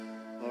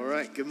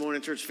right, good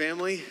morning, church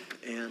family,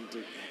 and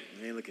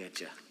man, look at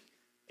you.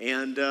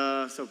 And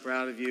so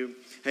proud of you.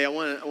 Hey, I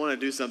want to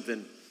do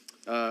something.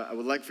 I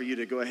would like for you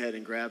to go ahead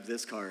and grab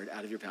this card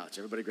out of your pouch.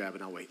 Everybody grab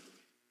it, I'll wait.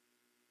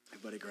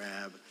 Everybody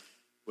grab.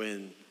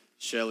 When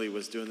Shelly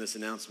was doing this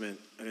announcement,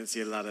 I didn't see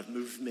a lot of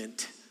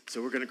movement,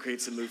 so we're going to create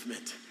some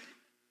movement.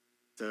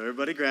 So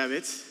everybody grab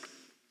it.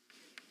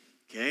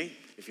 Okay?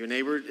 If your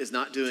neighbor is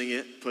not doing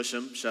it, push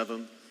them, shove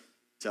them,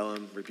 tell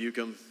them, rebuke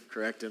them,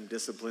 correct them,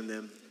 discipline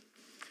them.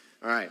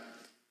 All right.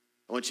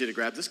 I want you to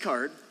grab this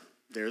card.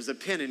 There's a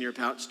pen in your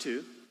pouch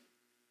too.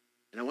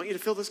 And I want you to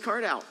fill this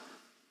card out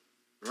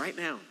right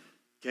now.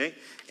 Okay?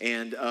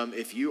 And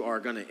if you are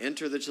going to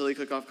enter the chili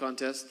cook-off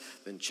contest,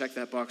 then check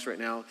that box right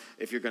now.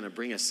 If you're going to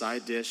bring a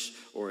side dish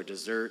or a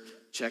dessert,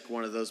 check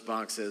one of those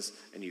boxes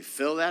and you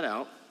fill that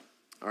out.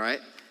 All right?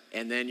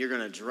 And then you're going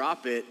to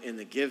drop it in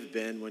the give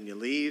bin when you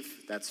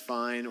leave. That's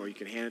fine. Or you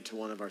can hand it to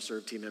one of our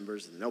serve team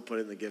members and they'll put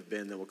it in the give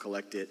bin. Then we'll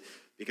collect it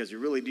because you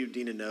really do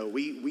need to know.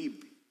 We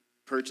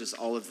purchase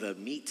all of the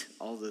meat,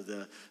 all of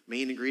the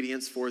main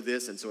ingredients for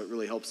this, and so it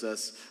really helps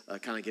us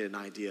kind of get an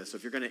idea. So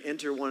if you're going to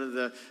enter one of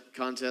the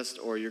contests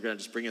or you're going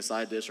to just bring a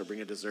side dish or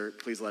bring a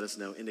dessert, please let us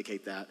know,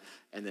 indicate that,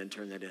 and then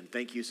turn that in.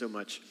 Thank you so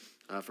much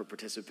for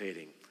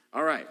participating.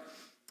 All right.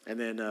 And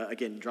then,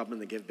 again, drop them in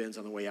the give bins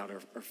on the way out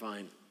are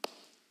fine.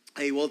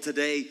 Hey, well,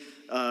 today,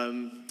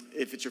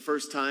 if it's your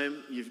first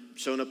time, you've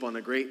shown up on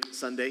a great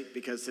Sunday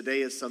because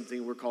today is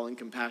something we're calling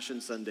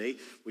Compassion Sunday.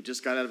 We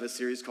just got out of a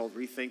series called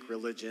Rethink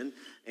Religion,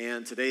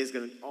 and today is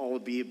going to all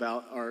be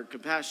about our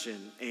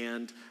compassion.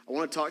 And I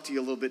want to talk to you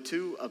a little bit,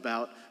 too,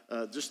 about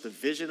just the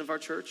vision of our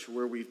church,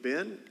 where we've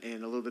been,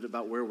 and a little bit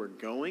about where we're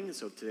going.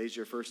 So if today's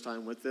your first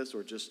time with us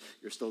or just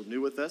you're still new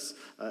with us,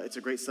 it's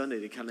a great Sunday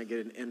to kind of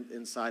get an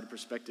inside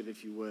perspective,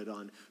 if you would,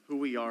 on who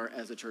we are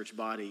as a church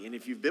body. And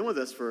if you've been with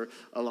us for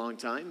a long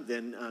time,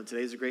 then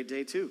today's a great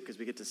day, too, because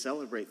we get to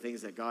celebrate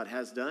things that God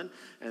has done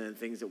and then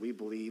things that we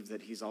believe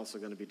that he's also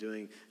going to be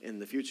doing in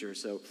the future.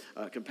 So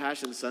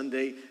Compassion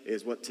Sunday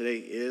is what today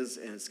is,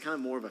 and it's kind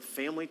of more of a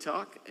family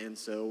talk, and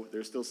so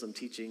there's still some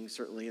teaching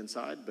certainly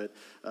inside, but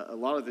a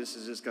lot of this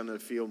is just going to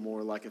feel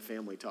more like a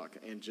family talk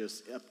and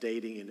just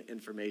updating and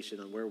information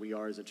on where we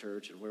are as a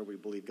church and where we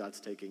believe God's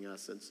taking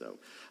us. And so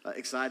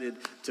excited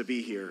to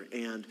be here.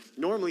 And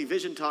normally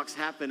vision talks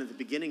happen at the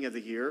beginning of the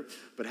year,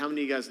 but how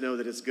many of you guys know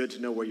that it's good to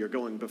know where you're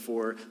going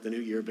before the new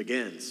year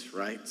begins,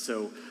 right?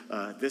 So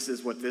this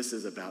is what this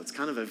is about. It's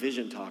kind of a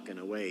vision talk in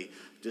a way,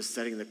 just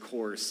setting the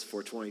course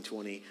for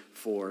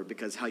 2024,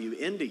 because how you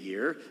end a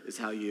year is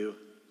how you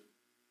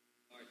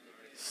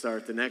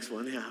start the next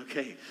one. Yeah,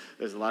 okay.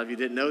 There's a lot of you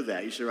didn't know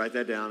that. You should write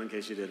that down in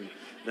case you didn't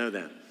know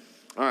that.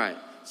 All right.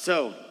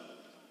 So,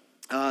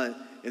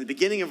 in the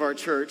beginning of our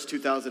church,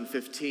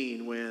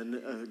 2015,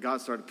 when God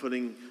started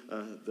putting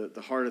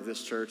the heart of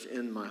this church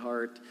in my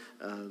heart,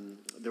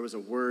 there was a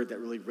word that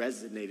really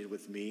resonated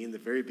with me in the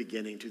very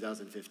beginning,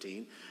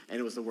 2015, and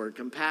it was the word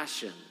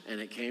compassion. And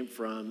it came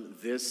from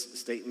this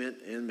statement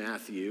in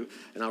Matthew,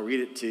 and I'll read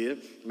it to you,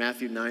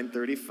 Matthew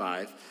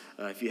 9:35.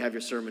 If you have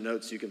your sermon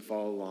notes, you can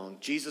follow along.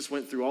 Jesus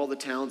went through all the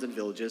towns and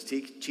villages,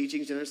 teaching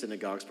in their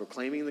synagogues,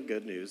 proclaiming the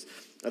good news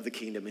of the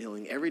kingdom,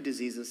 healing every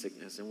disease and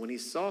sickness. And when he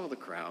saw the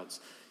crowds,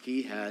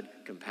 he had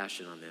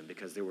compassion on them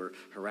because they were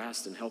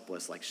harassed and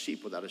helpless like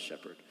sheep without a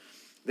shepherd.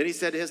 Then he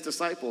said to his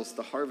disciples,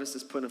 the harvest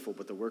is plentiful,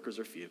 but the workers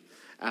are few.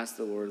 Ask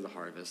the Lord of the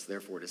harvest,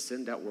 therefore, to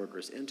send out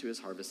workers into his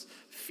harvest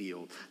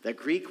field. That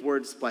Greek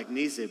word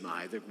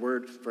splagchnizomai, the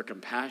word for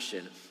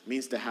compassion,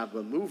 means to have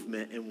a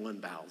movement in one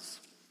bowels.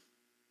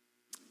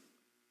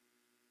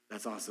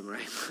 That's awesome,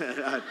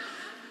 right?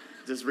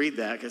 Just read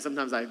that, because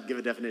sometimes I give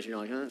a definition, you're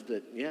like, huh?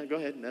 But yeah, go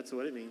ahead, that's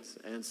what it means.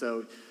 And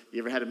so, you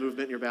ever had a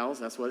movement in your bowels?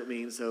 That's what it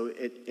means. So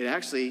it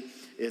actually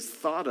is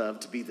thought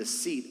of to be the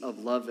seat of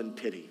love and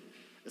pity.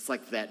 It's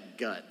like that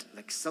gut,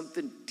 like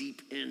something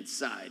deep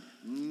inside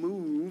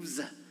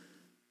moves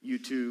you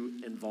to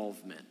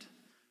involvement.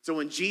 So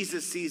when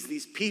Jesus sees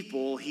these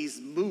people, he's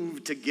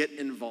moved to get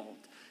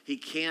involved. He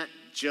can't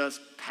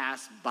just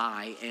pass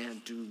by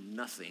and do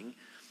nothing.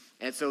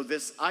 And so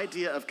this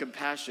idea of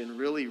compassion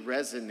really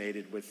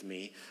resonated with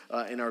me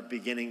in our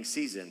beginning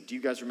season. Do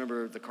you guys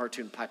remember the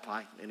cartoon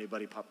Popeye?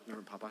 Anybody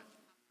remember Popeye?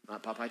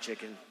 Not Popeye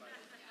Chicken.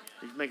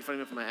 You're making fun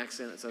of me for my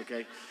accent. It's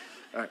okay.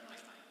 All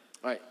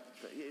right.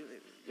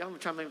 Y'all are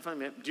trying to make fun of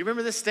me. Do you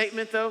remember this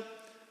statement, though?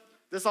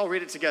 Let's all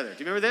read it together. Do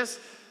you remember this?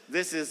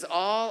 This is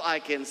all I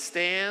can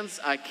stand.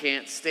 I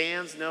can't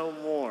stand no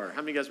more.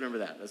 How many of you guys remember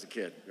that as a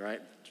kid, right?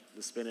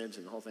 The spinach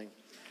and the whole thing.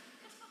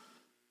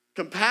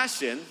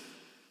 Compassion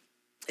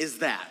is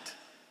that.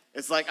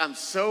 It's like I'm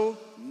so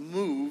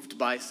moved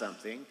by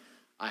something,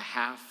 I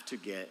have to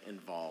get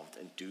involved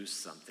and do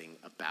something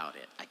about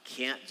it. I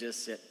can't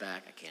just sit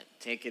back. I can't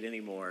take it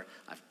anymore.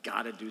 I've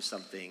got to do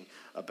something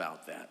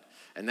about that.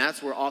 And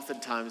that's where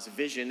oftentimes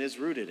vision is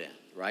rooted in,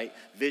 right?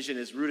 Vision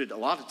is rooted a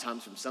lot of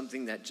times from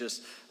something that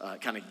just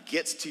kind of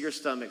gets to your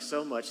stomach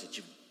so much that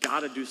you've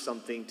got to do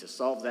something to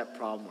solve that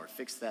problem or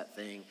fix that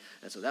thing.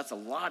 And so that's a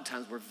lot of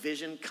times where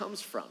vision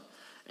comes from.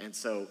 And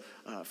so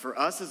for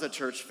us as a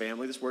church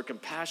family, this word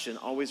compassion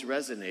always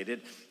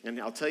resonated.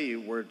 And I'll tell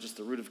you where just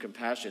the root of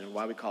compassion and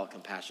why we call it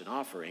compassion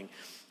offering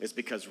is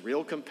because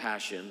real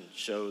compassion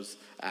shows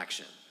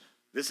action.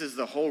 This is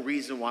the whole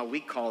reason why we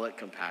call it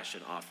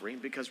compassion offering,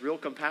 because real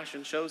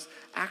compassion shows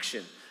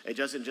action. It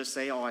doesn't just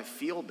say, oh, I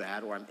feel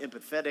bad, or I'm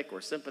empathetic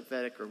or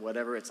sympathetic or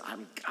whatever. It's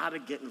I've got to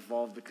get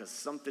involved because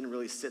something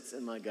really sits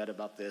in my gut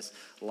about this,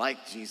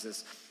 like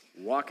Jesus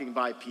walking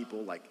by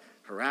people like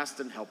harassed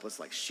and helpless,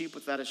 like sheep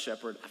without a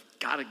shepherd. I've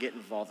got to get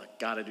involved. I've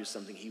got to do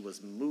something. He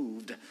was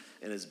moved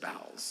in his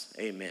bowels.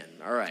 Amen.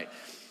 All right.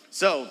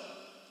 So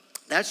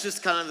that's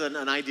just kind of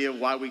an idea of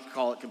why we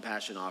call it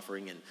compassion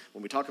offering. And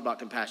when we talk about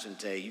compassion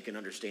today, you can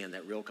understand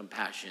that real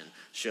compassion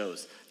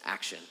shows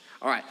action.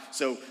 All right,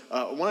 so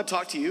I want to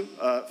talk to you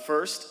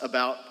first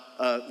about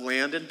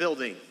land and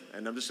building.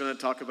 And I'm just going to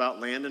talk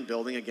about land and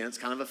building. Again, it's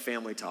kind of a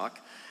family talk.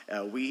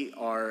 We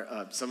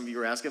are, some of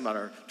you are asking about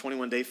our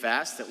 21-day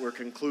fast that we're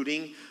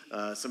concluding.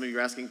 Some of you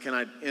are asking, can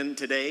I end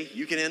today?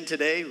 You can end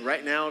today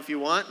right now if you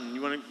want. And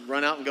you want to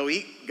run out and go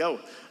eat, go.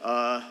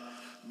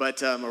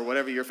 Or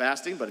whatever you're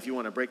fasting, but if you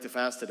want to break the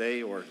fast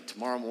today or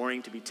tomorrow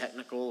morning to be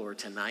technical or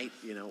tonight,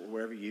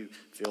 wherever you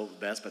feel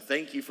best. But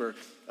thank you for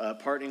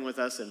partnering with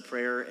us in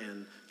prayer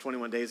and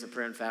 21 days of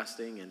prayer and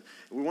fasting. And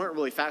we weren't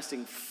really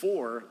fasting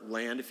for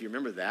land, if you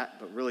remember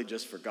that, but really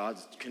just for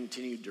God's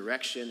continued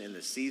direction in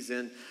the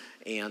season.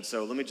 And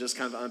so let me just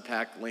kind of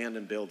unpack land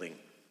and building.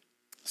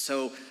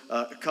 So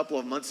a couple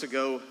of months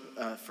ago,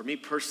 for me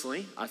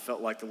personally, I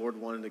felt like the Lord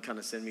wanted to kind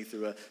of send me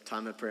through a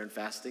time of prayer and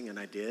fasting, and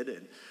I did.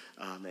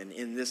 And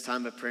in this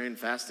time of prayer and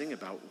fasting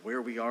about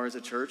where we are as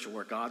a church and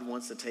where God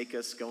wants to take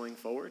us going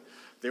forward,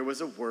 there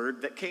was a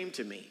word that came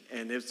to me.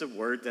 And it's a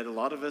word that a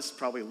lot of us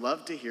probably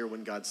love to hear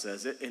when God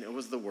says it, and it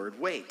was the word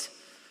wait.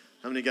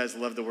 How many of you guys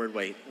love the word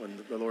wait when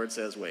the Lord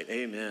says wait?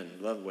 Amen.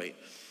 Love wait.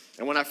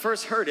 And when I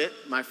first heard it,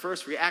 my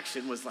first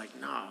reaction was like,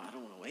 no, I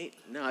don't want to wait.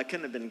 No, it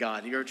couldn't have been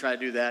God. You ever try to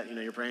do that?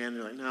 You're praying, and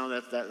you're like, no,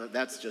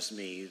 that's just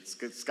me.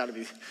 It's got to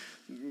be,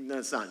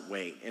 that's not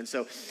wait. And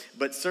so,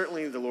 but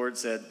certainly the Lord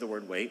said the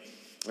word wait.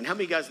 And how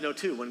many of you guys know,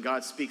 too, when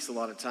God speaks a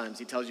lot of times,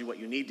 he tells you what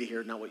you need to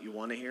hear, not what you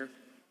want to hear?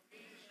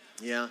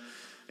 Yeah.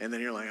 And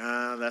then you're like,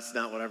 that's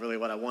not what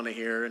I want to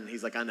hear. And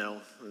he's like, I know.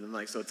 And I'm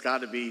like, so it's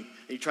got to be,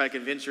 you try to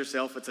convince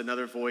yourself it's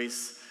another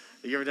voice.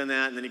 Have you ever done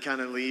that? And then you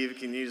kind of leave.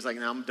 Can you just like,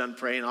 no, I'm done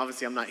praying.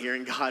 Obviously, I'm not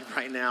hearing God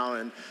right now.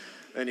 And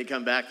then you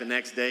come back the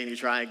next day and you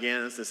try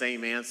again. It's the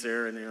same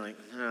answer. And you're like,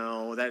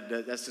 no,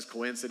 that's just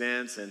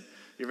coincidence. And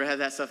you ever had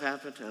that stuff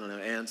happen? I don't know.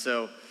 And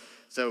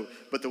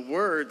but the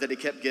word that he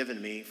kept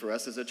giving me for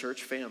us as a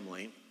church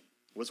family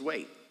was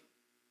wait.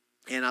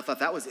 And I thought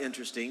that was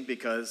interesting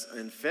because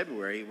in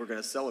February, we're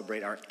going to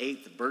celebrate our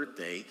 8th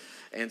birthday.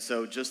 And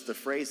so just the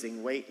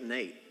phrasing, wait and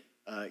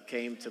 8,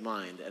 came to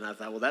mind. And I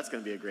thought, well, that's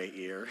going to be a great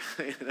year.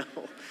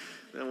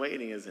 And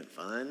waiting isn't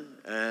fun.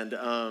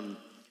 And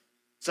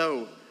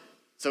so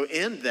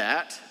in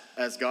that,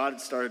 as God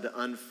started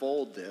to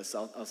unfold this,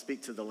 I'll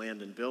speak to the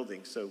land and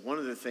building. So one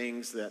of the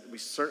things that we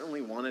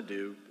certainly want to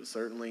do,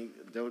 certainly,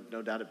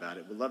 no doubt about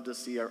it, we'd love to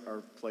see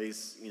our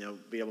place,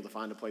 be able to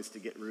find a place to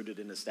get rooted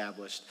and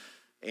established.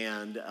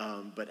 And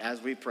but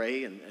as we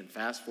pray and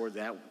fast forward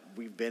that,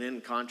 we've been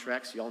in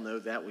contracts. You all know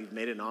that. We've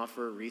made an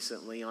offer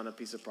recently on a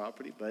piece of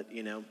property, but,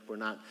 we're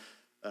not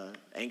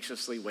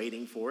anxiously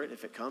waiting for it.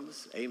 If it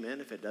comes, amen.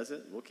 If it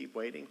doesn't, we'll keep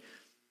waiting.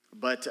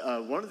 But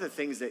one of the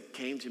things that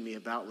came to me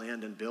about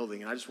land and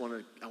building, and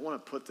I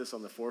want to put this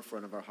on the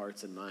forefront of our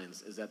hearts and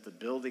minds, is that the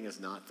building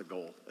is not the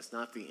goal. It's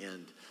not the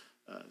end.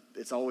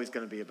 It's always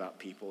going to be about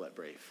people at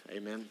Brave.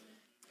 Amen.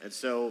 And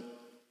so,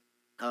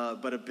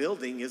 but a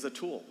building is a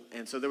tool.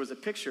 And so there was a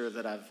picture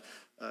that I've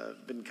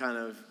been kind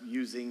of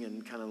using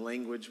in kind of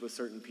language with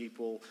certain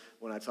people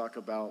when I talk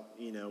about,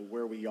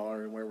 where we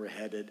are and where we're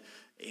headed.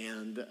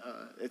 And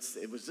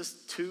it was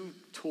just two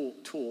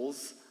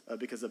tools.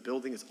 Because a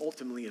building is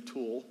ultimately a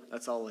tool.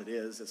 That's all it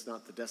is. It's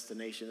not the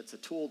destination. It's a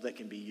tool that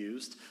can be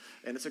used,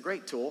 and it's a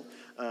great tool.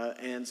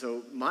 And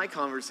so my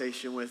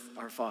conversation with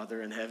our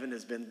Father in heaven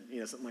has been,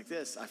 something like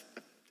this. I've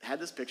had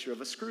this picture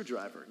of a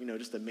screwdriver,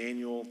 just a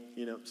manual,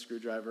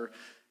 screwdriver,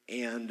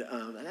 and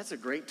that's a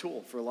great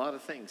tool for a lot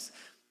of things.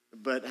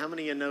 But how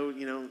many of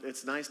you know,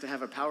 it's nice to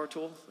have a power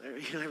tool,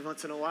 every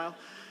once in a while?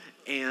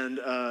 And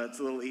it's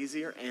a little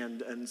easier,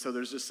 and so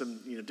there's just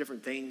some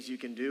different things you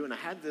can do. And I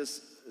had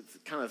this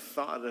kind of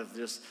thought of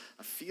just,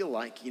 I feel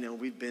like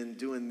we've been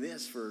doing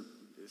this for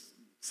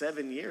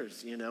 7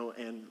 years,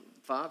 and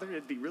Father,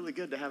 it'd be really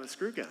good to have a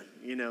screw gun,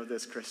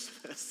 this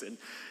Christmas, and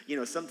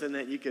something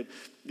that you could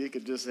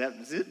just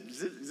have zip,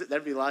 zip, zip.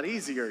 That'd be a lot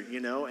easier,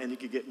 and you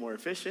could get more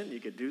efficient.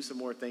 You could do some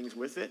more things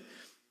with it.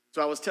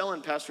 So I was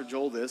telling Pastor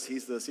Joel this.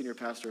 He's the senior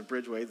pastor of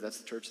Bridgeway. That's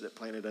the church that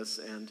planted us,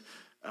 and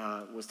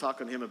was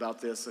talking to him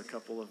about this a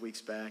couple of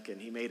weeks back, and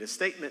he made a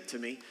statement to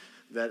me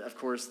that, of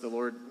course, the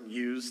Lord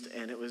used,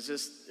 and it was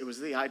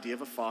the idea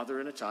of a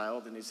father and a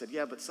child, and he said,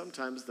 yeah, but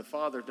sometimes the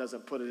father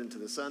doesn't put it into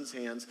the son's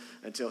hands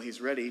until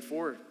he's ready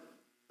for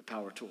the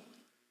power tool.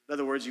 In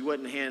other words, you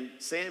wouldn't hand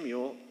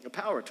Samuel a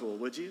power tool,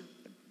 would you?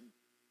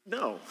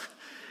 No.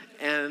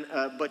 and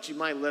but you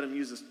might let them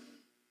use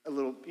a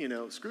little,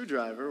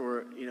 screwdriver,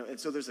 or, and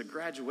so there's a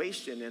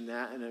graduation in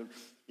that, and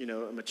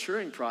a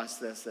maturing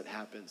process that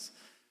happens.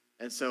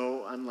 And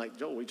so I'm like,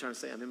 Joel, what are you trying to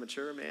say? I'm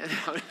immature, man?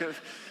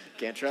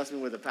 Can't trust me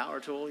with a power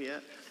tool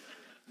yet?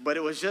 But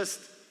it was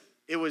just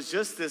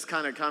this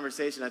kind of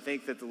conversation, I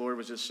think, that the Lord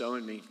was just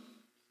showing me.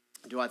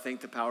 Do I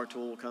think the power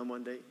tool will come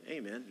one day?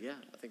 Amen. Yeah,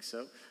 I think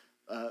so.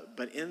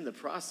 But in the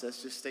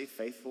process, just stay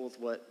faithful with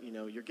what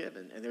you're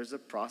given. And there's a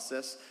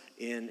process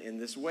in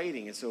this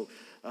waiting. And so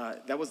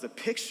that was the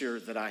picture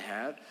that I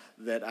had,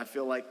 that I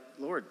feel like,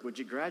 Lord, would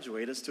you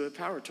graduate us to a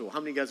power tool? How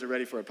many of you guys are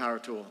ready for a power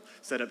tool?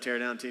 Set up, tear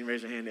down, team,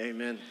 raise your hand.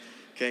 Amen.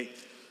 Okay.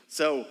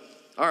 So,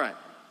 all right.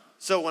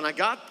 So when I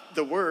got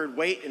the word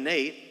wait and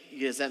Nate,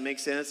 does that make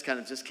sense? Kind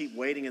of just keep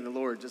waiting in the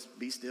Lord. Just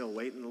be still.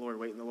 Wait in the Lord.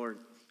 Wait in the Lord.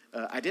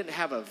 I didn't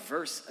have a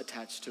verse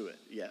attached to it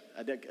yet.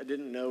 I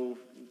didn't know,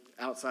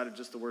 outside of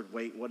just the word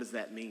wait, what does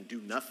that mean? Do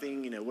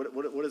nothing?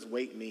 What does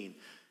wait mean?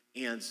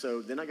 And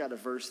so then I got a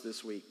verse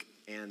this week,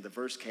 and the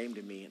verse came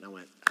to me, and I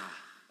went,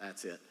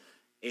 that's it.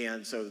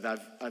 And so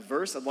a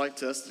verse I'd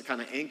like us to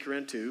kind of anchor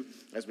into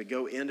as we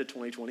go into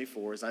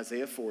 2024 is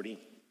Isaiah 40,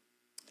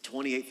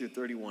 28 through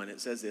 31.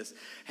 It says this: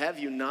 have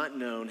you not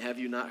known, have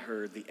you not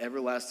heard, the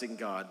everlasting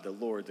God, the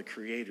Lord, the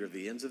creator of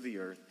the ends of the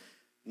earth,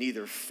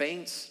 neither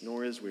faints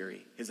nor is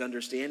weary. His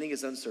understanding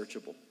is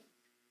unsearchable.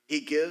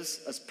 He gives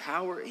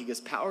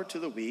power to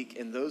the weak,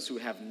 and those who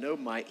have no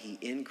might he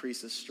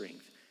increases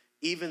strength.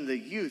 Even the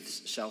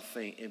youths shall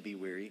faint and be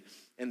weary,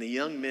 and the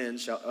young men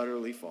shall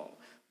utterly fall.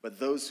 But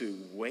those who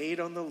wait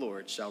on the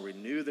Lord shall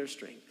renew their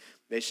strength.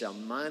 They shall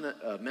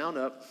mount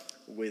up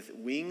with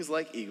wings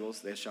like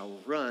eagles. They shall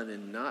run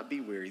and not be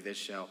weary. They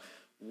shall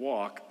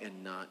walk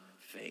and not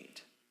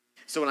faint.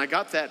 So when I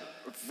got that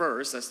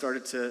verse, I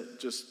started to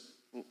just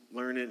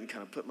learn it and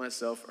kind of put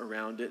myself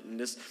around it. And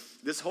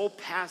this whole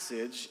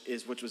passage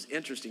is, which was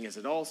interesting as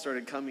it all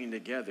started coming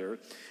together,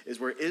 is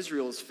where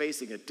Israel is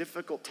facing a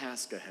difficult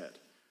task ahead.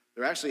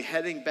 They're actually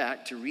heading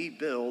back to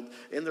rebuild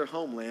in their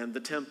homeland the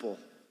temple.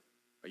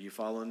 Are you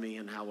following me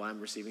in how I'm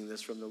receiving this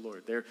from the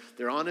Lord?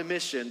 They're on a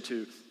mission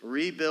to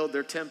rebuild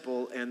their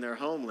temple and their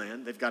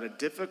homeland. They've got a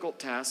difficult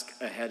task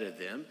ahead of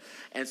them.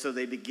 And so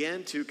they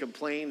begin to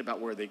complain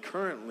about where they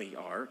currently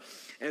are.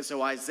 And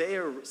so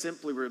Isaiah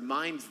simply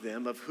reminds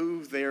them of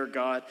who their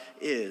God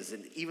is.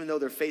 And even though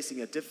they're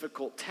facing a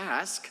difficult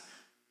task,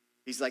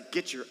 he's like,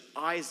 get your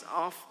eyes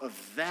off of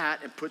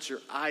that and put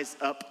your eyes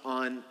up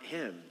on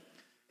him.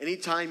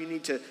 Anytime you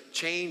need to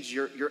change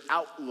your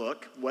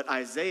outlook, what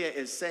Isaiah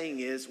is saying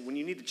is, when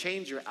you need to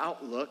change your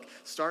outlook,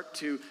 start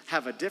to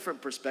have a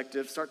different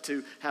perspective, start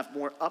to have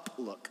more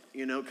uplook,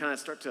 kind of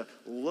start to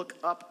look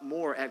up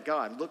more at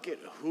God. Look at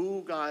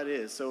who God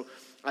is. So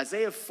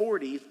Isaiah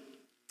 40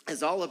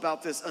 is all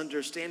about this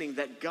understanding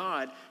that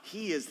God,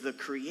 he is the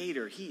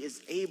creator. He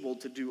is able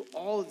to do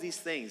all of these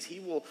things.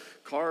 He will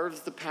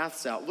carve the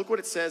paths out. Look what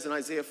it says in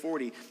Isaiah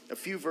 40, a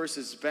few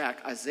verses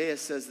back. Isaiah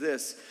says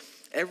this: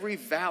 every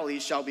valley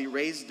shall be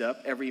raised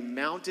up, every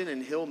mountain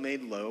and hill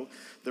made low.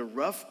 The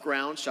rough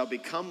ground shall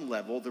become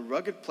level, the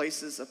rugged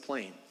places a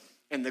plain.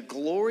 And the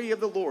glory of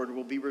the Lord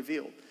will be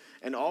revealed,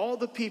 and all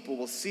the people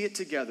will see it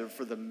together,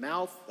 for the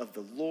mouth of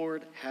the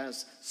Lord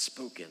has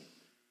spoken.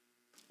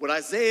 What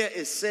Isaiah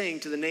is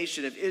saying to the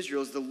nation of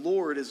Israel is, the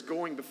Lord is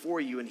going before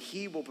you, and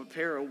he will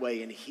prepare a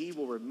way, and he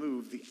will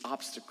remove the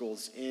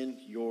obstacles in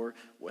your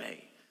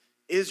way.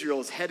 Israel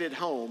is headed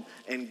home,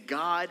 and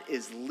God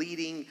is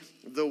leading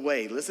the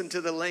way. Listen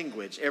to the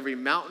language. Every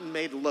mountain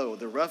made low,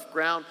 the rough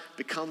ground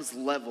becomes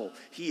level.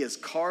 He is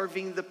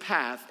carving the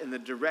path in the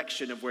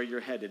direction of where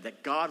you're headed,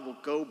 that God will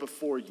go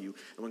before you.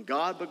 And when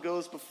God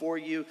goes before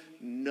you,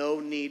 no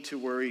need to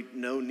worry,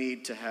 no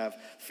need to have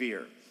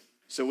fear.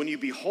 So when you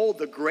behold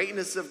the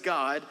greatness of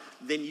God,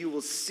 then you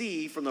will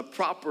see from the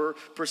proper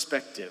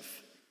perspective.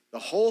 The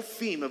whole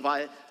theme of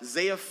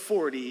Isaiah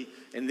 40,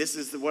 and this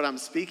is what I'm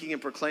speaking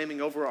and proclaiming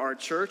over our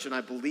church, and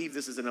I believe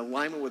this is in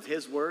alignment with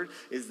his word,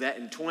 is that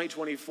in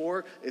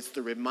 2024, it's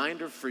the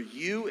reminder for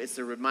you, it's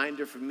the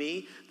reminder for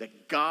me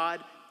that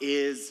God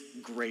is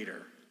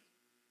greater.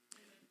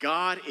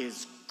 God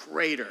is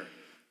greater.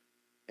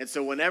 And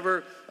so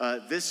whenever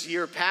this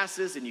year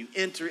passes and you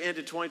enter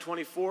into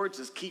 2024,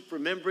 just keep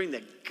remembering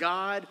that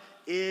God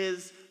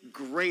is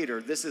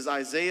greater. This is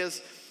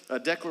Isaiah's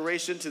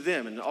declaration to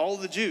them and all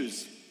the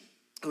Jews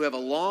who have a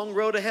long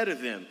road ahead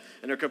of them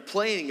and are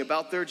complaining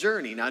about their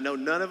journey. Now, I know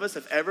none of us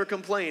have ever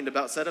complained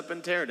about set up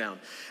and tear down,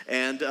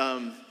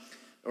 and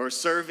or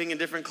serving in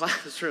different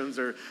classrooms,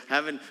 or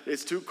having,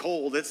 it's too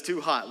cold, it's too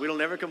hot. We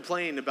don't ever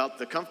complain about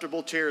the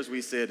comfortable chairs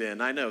we sit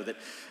in. I know that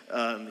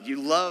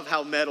you love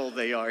how metal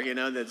they are,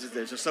 they're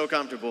just so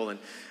comfortable.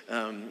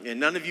 And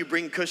none of you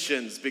bring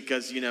cushions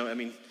because,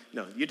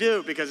 no, you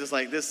do, because it's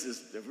like, this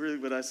is really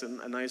what I said,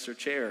 a nicer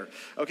chair.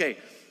 Okay,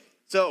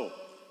 so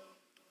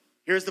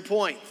here's the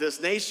point. This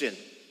nation,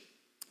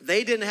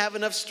 they didn't have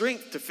enough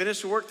strength to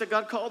finish the work that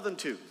God called them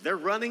to. They're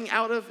running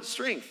out of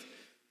strength.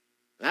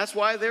 That's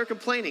why they're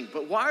complaining.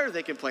 But why are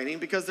they complaining?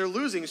 Because they're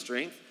losing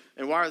strength.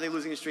 And why are they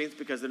losing strength?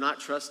 Because they're not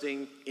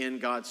trusting in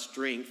God's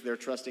strength. They're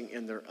trusting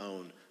in their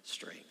own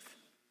strength.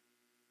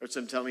 Or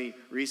some tell me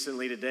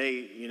recently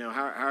today,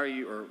 how are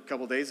you, or a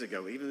couple days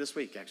ago, even this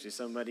week, actually,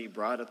 somebody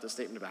brought up the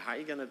statement about how are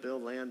you going to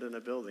build land in a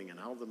building and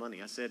all the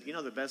money. I said,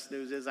 the best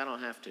news is I don't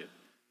have to.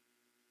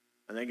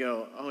 And they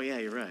go, oh, yeah,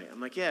 you're right.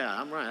 I'm like, yeah,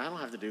 I'm right. I don't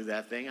have to do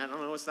that thing. I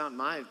don't know. It's not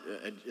my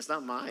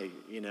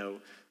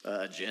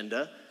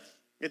agenda.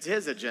 It's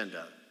his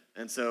agenda.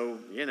 And so,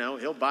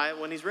 he'll buy it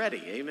when he's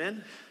ready.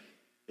 Amen.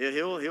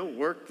 He'll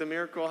work the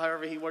miracle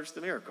however he works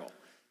the miracle.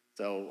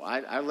 So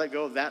I let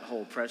go of that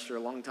whole pressure a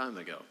long time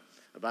ago,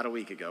 about a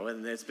week ago.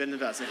 And it's been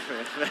about,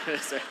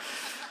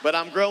 but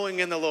I'm growing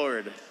in the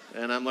Lord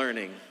and I'm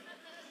learning.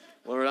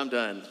 Lord, I'm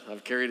done.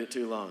 I've carried it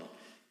too long.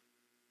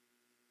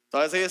 So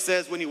Isaiah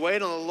says, when you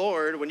wait on the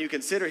Lord, when you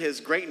consider his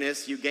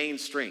greatness, you gain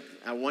strength.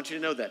 I want you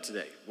to know that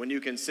today. When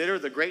you consider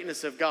the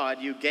greatness of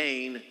God, you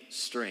gain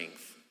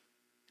strength.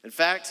 In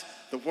fact,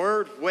 the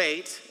word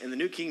wait in the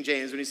New King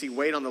James, when you see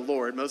wait on the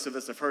Lord, most of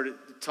us have heard it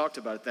talked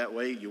about it that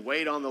way. You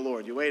wait on the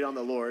Lord. You wait on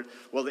the Lord.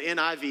 Well, the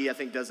NIV, I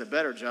think, does a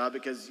better job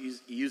because he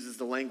uses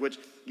the language,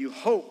 you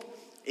hope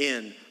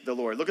in the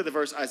Lord. Look at the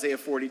verse Isaiah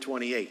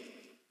 40:28.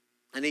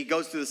 And he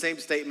goes through the same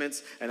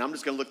statements, and I'm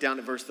just going to look down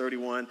at verse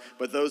 31.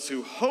 But those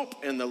who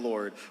hope in the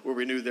Lord will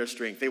renew their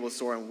strength. They will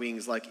soar on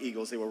wings like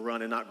eagles. They will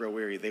run and not grow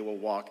weary. They will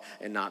walk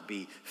and not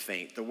be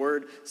faint. The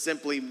word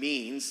simply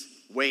means,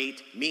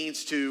 wait,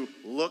 means to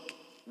look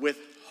with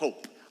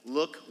hope.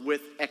 Look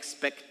with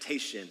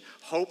expectation.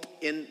 Hope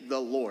in the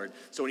Lord.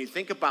 So when you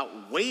think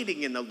about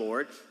waiting in the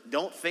Lord,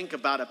 don't think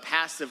about a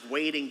passive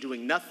waiting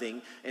doing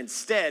nothing.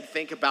 Instead,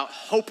 think about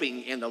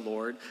hoping in the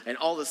Lord, and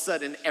all of a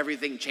sudden,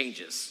 everything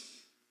changes.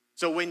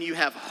 So when you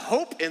have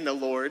hope in the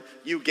Lord,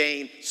 you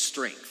gain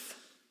strength.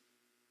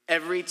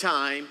 Every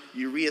time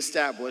you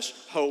reestablish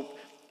hope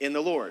in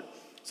the Lord.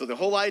 So the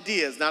whole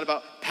idea is not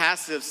about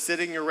passive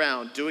sitting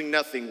around, doing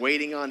nothing,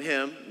 waiting on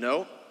him.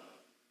 No.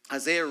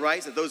 Isaiah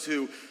writes that those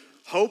who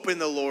hope in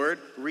the Lord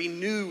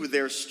renew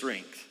their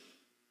strength.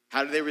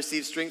 How do they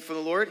receive strength from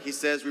the Lord? He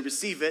says we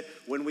receive it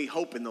when we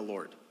hope in the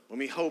Lord. When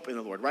we hope in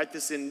the Lord. Write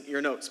this in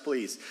your notes,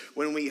 please.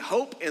 When we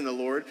hope in the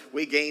Lord,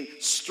 we gain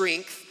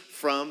strength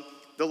from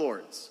the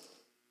Lord's.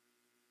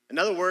 In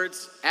other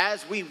words,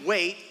 as we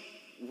wait,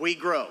 we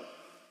grow.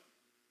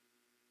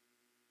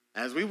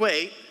 As we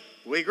wait,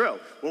 we grow.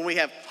 When we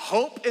have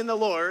hope in the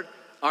Lord,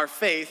 our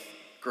faith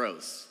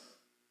grows.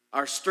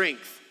 Our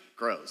strength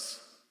grows.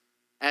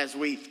 As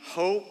we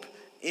hope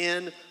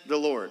in the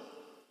Lord.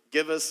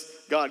 Give us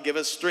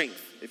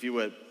strength, if you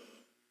would.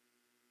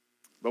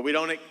 But we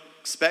don't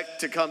expect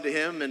to come to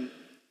him and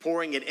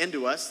pouring it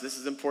into us. This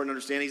is important to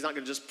understand. He's not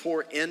going to just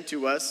pour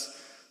into us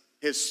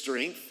his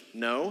strength.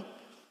 No.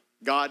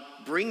 God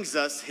brings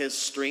us his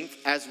strength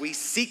as we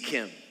seek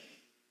him.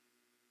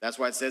 That's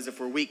why it says if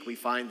we're weak, we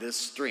find this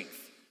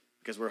strength,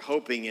 because we're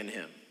hoping in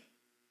him.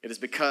 It is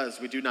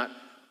because we do not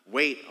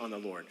wait on the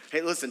Lord.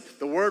 Hey, listen,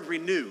 the word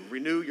renew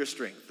your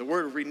strength. The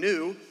word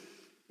renew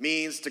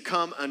means to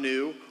come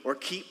anew or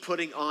keep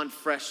putting on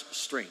fresh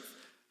strength.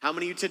 How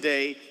many of you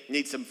today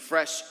need some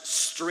fresh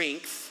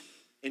strength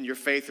in your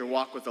faith or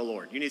walk with the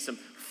Lord? You need some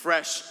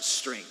fresh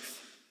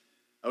strength,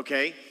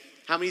 okay?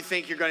 How many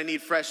think you're going to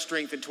need fresh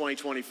strength in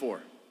 2024?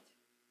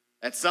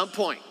 At some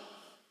point.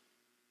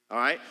 All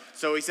right?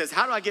 So he says,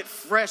 how do I get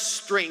fresh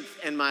strength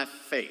in my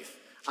faith?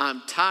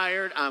 I'm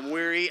tired, I'm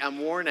weary, I'm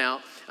worn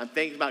out. I'm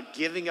thinking about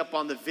giving up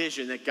on the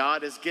vision that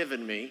God has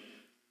given me.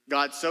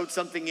 God sowed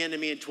something into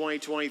me in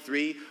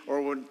 2023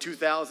 or in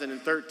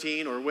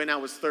 2013 or when I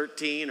was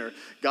 13, or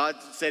God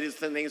said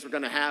some things were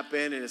going to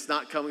happen and it's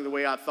not coming the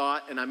way I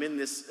thought, and I'm in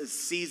this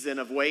season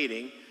of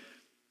waiting.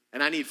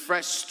 And I need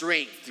fresh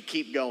strength to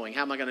keep going.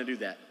 How am I going to do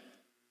that?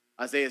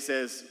 Isaiah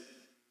says,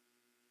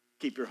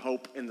 keep your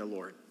hope in the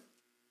Lord.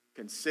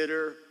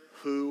 Consider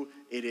who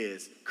it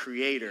is.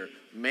 Creator,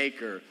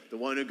 maker, the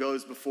one who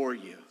goes before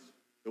you.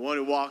 The one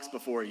who walks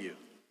before you.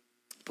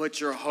 Put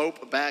your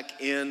hope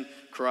back in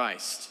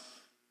Christ.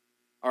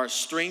 Our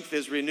strength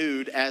is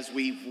renewed as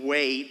we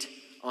wait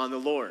on the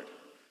Lord.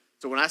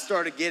 So when I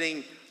started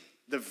getting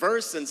the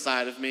verse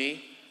inside of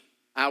me,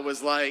 I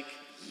was like,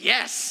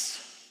 yes.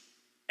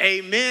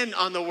 Amen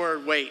on the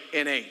word wait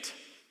in 8. Does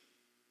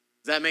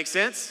that make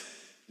sense?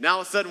 Now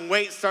all of a sudden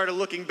wait started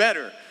looking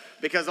better,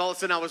 because all of a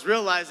sudden I was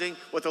realizing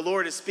what the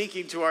Lord is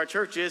speaking to our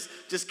church is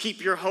just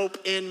keep your hope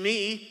in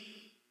me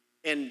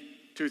in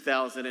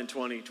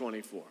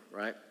 2024,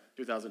 right?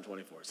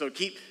 2024. So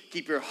keep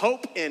your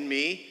hope in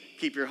me,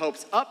 keep your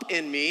hopes up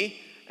in me,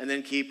 and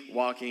then keep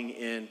walking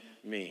in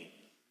me.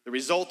 The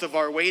result of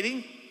our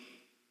waiting,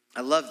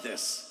 I love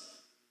this.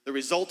 The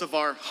result of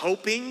our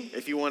hoping,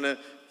 if you want to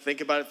think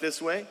about it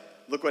this way,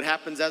 look what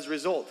happens as a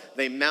result.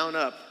 They mount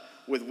up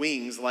with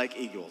wings like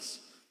eagles.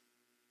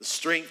 The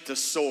strength to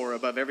soar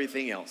above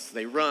everything else.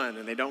 They run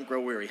and they don't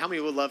grow weary. How many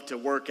would love to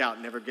work out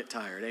and never get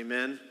tired?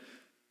 Amen?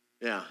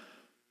 Yeah.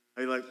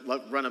 I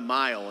like run a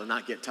mile and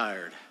not get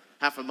tired.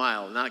 Half a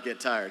mile and not get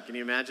tired. Can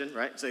you imagine,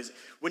 right? So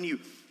when you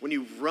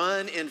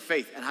run in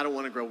faith, and I don't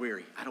want to grow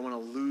weary. I don't want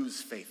to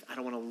lose faith. I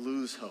don't want to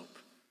lose hope.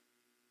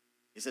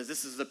 He says,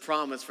 this is the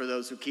promise for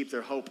those who keep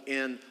their hope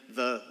in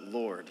the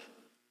Lord.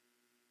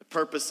 The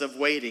purpose of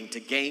waiting, to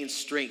gain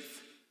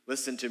strength.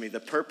 Listen to me, the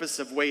purpose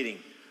of waiting.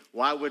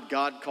 Why would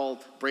God call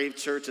Brave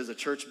Church as a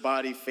church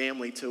body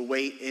family to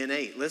wait in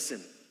 8?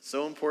 Listen,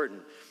 so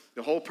important.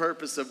 The whole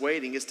purpose of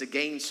waiting is to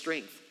gain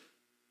strength,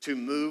 to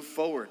move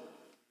forward.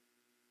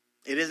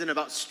 It isn't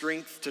about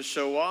strength to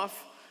show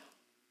off,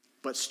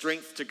 but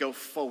strength to go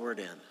forward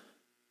in.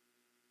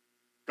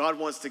 God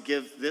wants to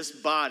give this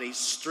body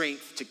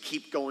strength to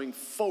keep going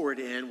forward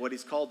in what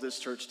he's called this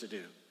church to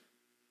do.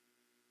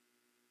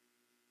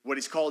 What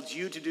he's called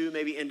you to do,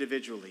 maybe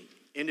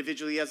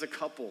individually as a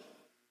couple,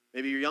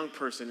 maybe you're a young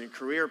person in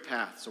career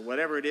paths or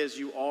whatever it is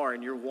you are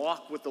in your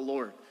walk with the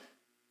Lord.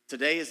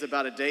 Today is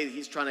about a day that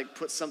he's trying to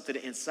put something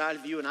inside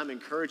of you, and I'm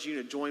encouraging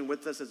you to join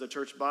with us as a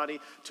church body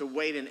to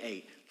wait in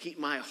 8. Keep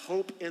my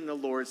hope in the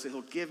Lord so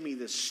he'll give me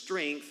the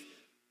strength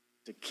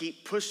to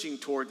keep pushing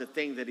toward the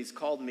thing that he's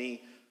called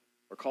me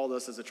or called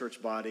us as a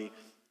church body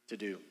to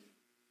do.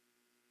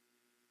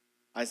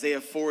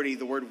 Isaiah 40,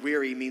 the word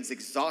weary means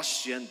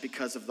exhaustion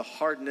because of the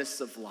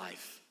hardness of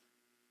life.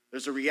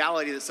 There's a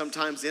reality that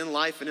sometimes in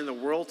life and in the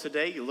world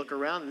today, you look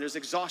around and there's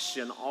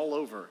exhaustion all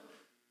over.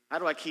 How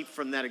do I keep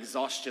from that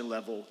exhaustion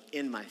level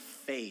in my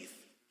faith?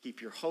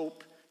 Keep your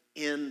hope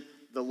in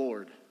the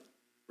Lord.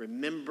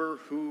 Remember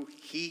who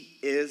he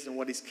is and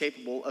what he's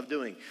capable of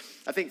doing.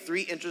 I think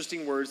 3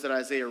 interesting words that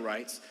Isaiah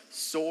writes: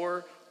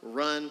 soar,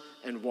 run,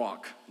 and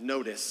walk.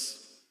 Notice.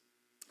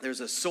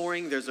 There's a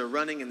soaring, there's a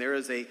running, and there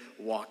is a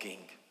walking.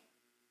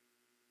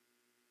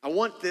 I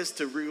want this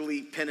to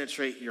really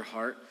penetrate your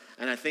heart.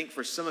 And I think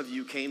for some of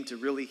you came to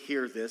really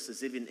hear this,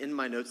 as even in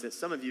my notes, that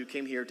some of you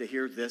came here to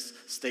hear this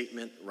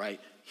statement right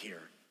here.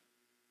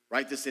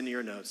 Write this into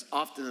your notes.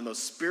 Often the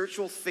most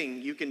spiritual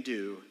thing you can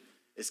do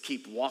is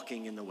keep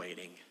walking in the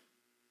waiting.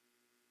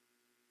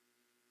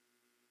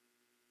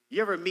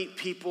 You ever meet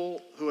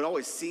people who it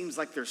always seems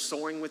like they're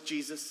soaring with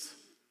Jesus?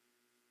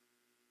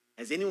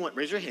 Has anyone,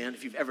 raise your hand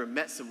if you've ever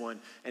met someone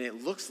and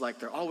it looks like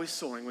they're always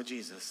soaring with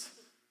Jesus.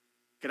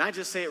 Can I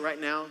just say it right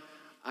now?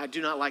 I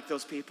do not like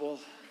those people.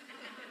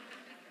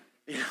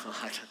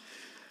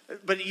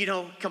 But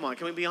come on,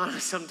 can we be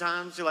honest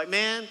sometimes? You're like,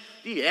 man,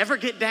 do you ever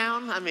get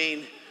down? I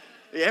mean,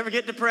 do you ever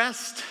get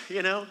depressed?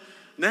 No,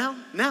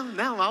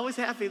 I'm always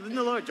happy in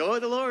the Lord. Joy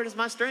of the Lord is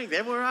my strength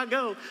everywhere I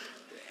go.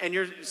 And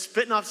you're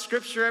spitting off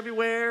scripture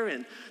everywhere.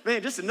 And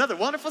man, just another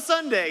wonderful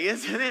Sunday,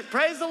 isn't it?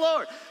 Praise the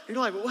Lord. And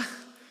you're like, what?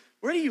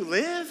 Where do you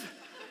live?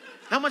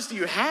 How much do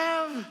you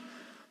have?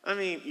 I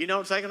mean, you know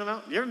what I'm talking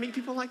about? You ever meet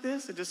people like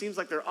this? It just seems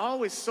like they're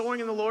always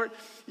soaring in the Lord.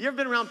 You ever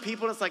been around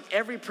people and it's like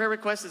every prayer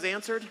request is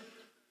answered?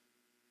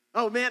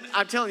 Oh, man,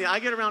 I'm telling you, I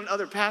get around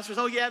other pastors.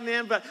 Oh, yeah,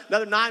 man, but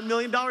another $9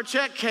 million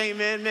check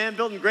came in, man,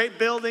 building great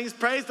buildings.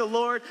 Praise the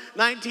Lord.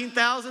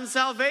 19,000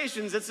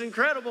 salvations. It's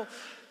incredible.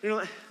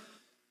 Like,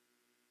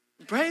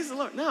 praise the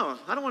Lord. No,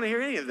 I don't want to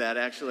hear any of that,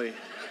 actually.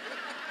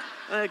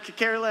 I could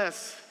care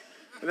less.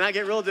 And I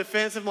get real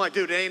defensive. I'm like,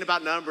 dude, it ain't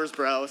about numbers,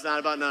 bro. It's not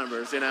about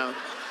numbers, Well,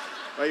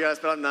 you got to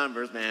spell out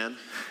numbers, man.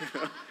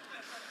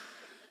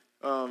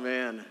 Oh,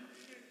 man.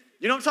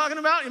 You know what I'm talking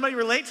about? Anybody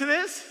relate to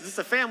this? This is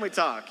a family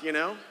talk,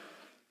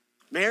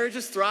 Marriage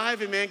is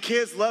thriving, man.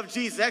 Kids love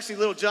Jesus. Actually,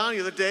 little Johnny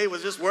the other day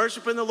was just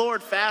worshiping the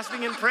Lord,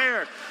 fasting in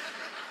prayer.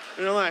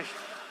 And you're like,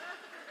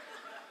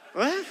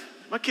 what?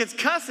 My kid's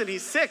cussing.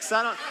 He's 6.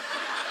 Does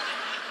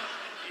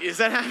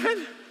that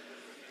happen?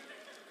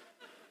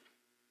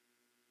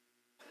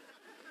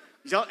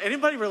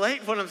 Anybody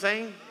relate to what I'm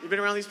saying? You've been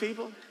around these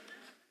people?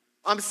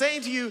 I'm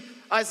saying to you,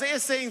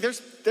 Isaiah's saying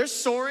there's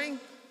soaring,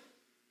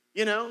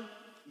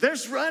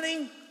 there's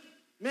running.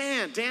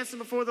 Man, dancing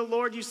before the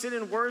Lord, you sit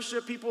in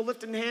worship, people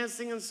lifting hands,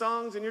 singing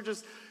songs, and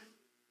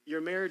your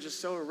marriage is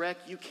so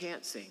wrecked you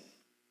can't sing.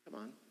 Come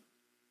on.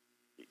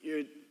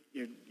 Your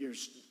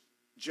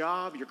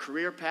job, your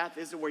career path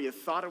isn't where you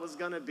thought it was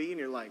going to be, and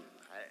you're like,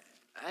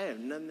 I have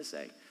nothing to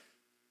say.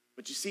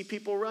 But you see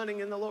people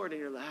running in the Lord,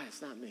 and you're like,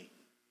 it's not me.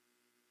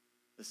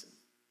 Listen,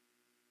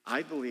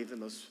 I believe the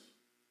most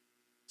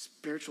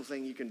spiritual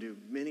thing you can do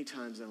many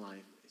times in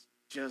life is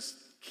just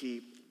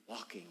keep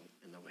walking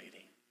in the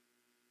waiting.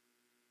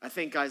 I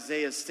think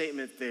Isaiah's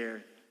statement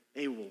there,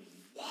 they will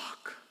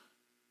walk.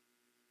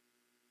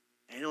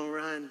 They don't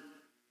run.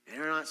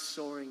 They're not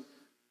soaring.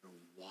 They're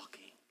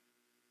walking.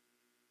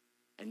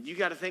 And you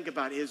got to think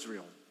about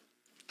Israel,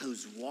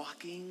 who's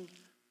walking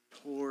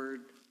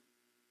toward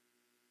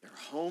their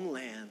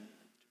homeland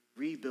to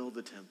rebuild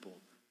the temple.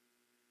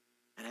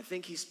 And I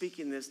think he's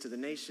speaking this to the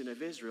nation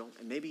of Israel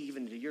and maybe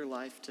even to your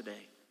life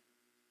today.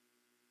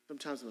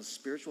 Sometimes the most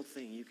spiritual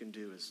thing you can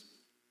do is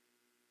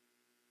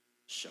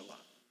show up.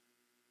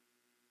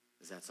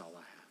 Because that's all I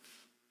have.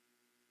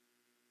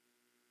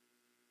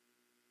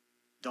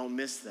 Don't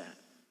miss that.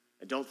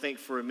 And don't think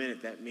for a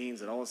minute that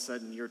means that all of a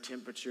sudden your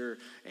temperature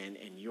and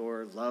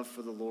your love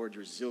for the Lord,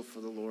 your zeal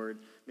for the Lord,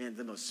 man,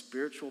 the most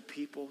spiritual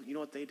people, you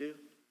know what they do?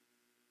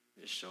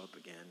 They just show up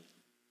again.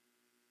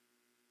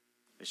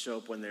 They show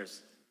up when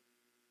there's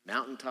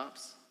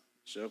mountaintops,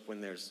 show up when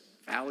there's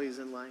valleys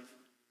in life.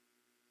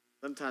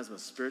 Sometimes the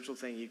most spiritual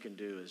thing you can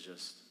do is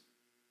just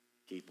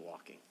keep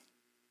walking.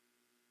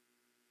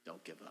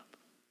 Don't give up.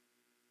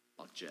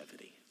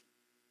 Longevity.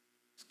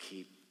 Just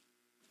keep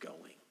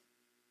going.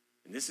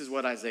 And this is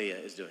what Isaiah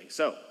is doing.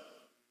 So,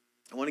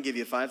 I want to give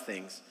you 5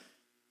 things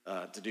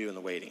to do in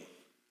the waiting.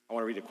 I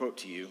want to read a quote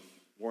to you.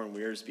 Warren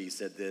Wiersbe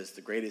said this: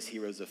 "The greatest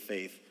heroes of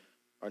faith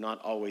are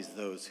not always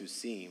those who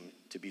seem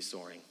to be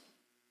soaring.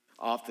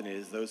 Often it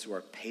is those who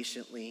are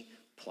patiently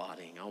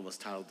plodding." I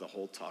almost titled the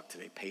whole talk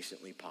today,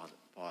 "Patiently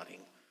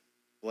Plodding."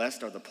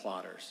 Blessed are the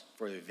plodders,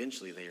 for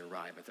eventually they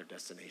arrive at their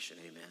destination.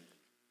 Amen.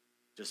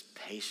 Just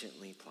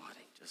patiently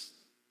plodding, just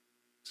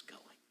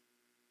going.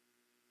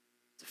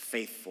 It's a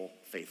faithful,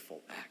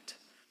 faithful act.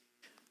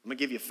 I'm going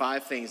to give you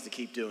 5 things to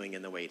keep doing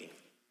in the waiting.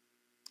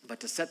 But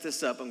to set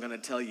this up, I'm going to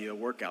tell you a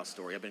workout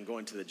story. I've been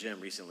going to the gym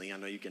recently. I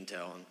know you can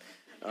tell.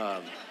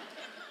 But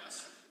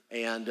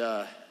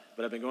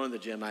I've been going to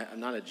the gym. I'm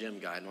not a gym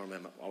guy. Normally,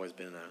 I've always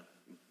been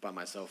by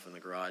myself in the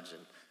garage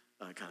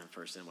and kind of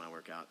person when I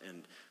work out.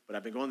 But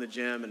I've been going to the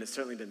gym, and it's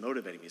certainly been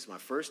motivating me. So my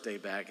first day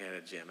back at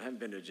a gym, I haven't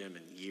been to a gym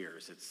in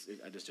years.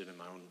 I just did it in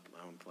my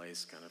own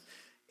place, kind of.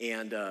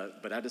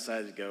 But I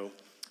decided to go.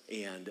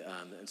 And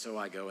so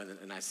I go,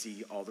 and I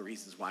see all the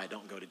reasons why I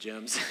don't go to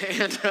gyms.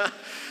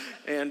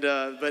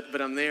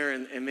 But I'm there,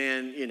 and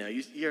man,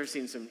 you ever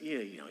seen some,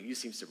 you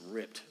seen some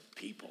ripped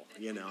people,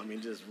 I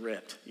mean, just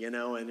ripped, and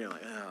you're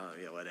like, oh,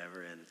 yeah,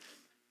 whatever. And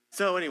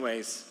so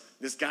anyways,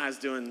 this guy's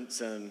doing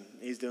some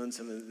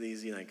of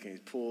these, these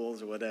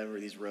pulls or whatever,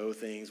 these row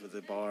things with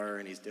the bar,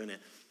 and he's doing it.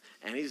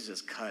 And he's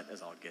just cut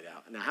as all get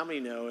out. Now, how many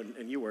know,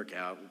 and you work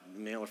out,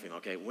 male or female,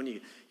 okay, when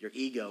your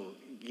ego,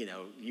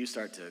 you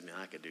start to, man,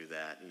 I could do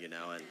that, and, you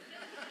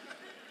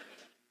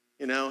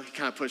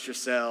kind of push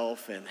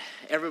yourself, and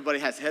everybody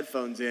has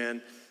headphones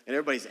in, and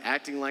everybody's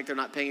acting like they're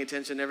not paying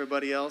attention to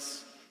everybody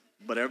else,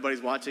 but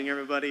everybody's watching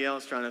everybody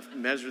else, trying to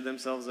measure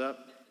themselves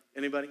up.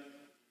 Anybody?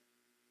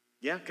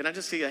 Yeah, can I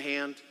just see a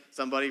hand?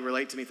 Somebody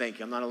relate to me? Thank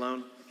you, I'm not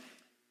alone.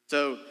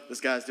 So this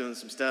guy's doing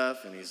some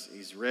stuff, and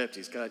he's ripped,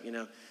 he's cut,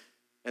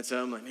 And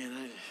so I'm like,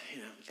 man,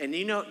 and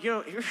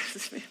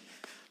here's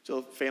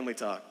little family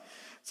talk.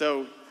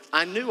 So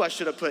I knew I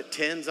should have put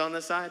 10s on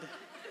the side.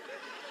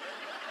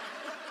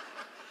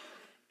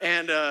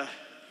 And,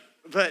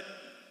 but,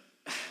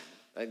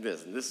 like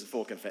this is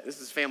full confession.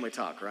 This is family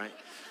talk, right?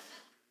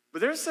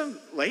 But there's some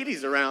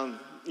ladies around,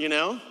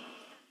 I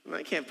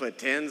can't put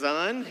 10s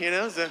on,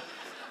 so,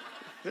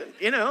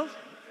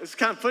 it's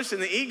kind of pushing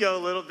the ego a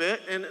little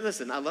bit. And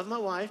listen, I love my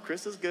wife.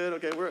 Chris is good.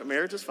 Okay,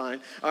 marriage is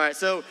fine. All right,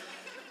 so.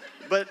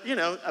 But,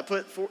 I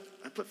put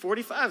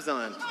 45s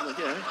on. I'm like,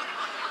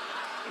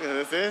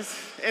 this is.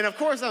 And, of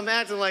course, I'm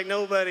acting like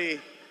nobody's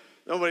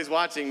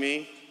watching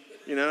me,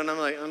 and I'm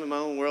like, I'm in my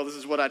own world. This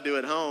is what I do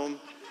at home.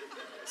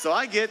 So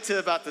I get to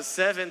about the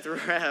 7th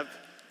rep,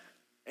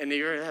 and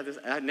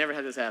I never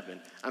had this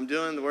happen. I'm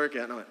doing the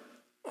workout, and I went,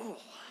 oh,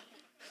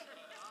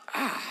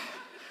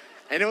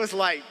 And it was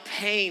like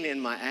pain in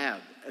my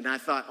ab. And I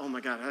thought, oh, my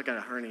God, I got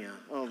a hernia.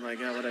 Oh, my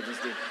God, what did I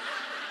just do?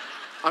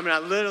 I mean, I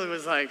literally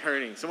was like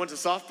hurting. So I went to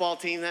softball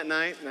team that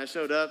night, and I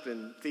showed up,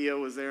 and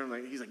Theo was there.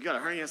 He's like, you got a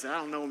hernia? I said, I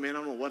don't know, man. I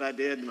don't know what I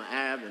did in my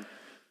ab. And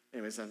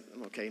anyways, I'm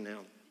okay now.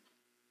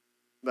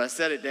 But I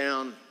set it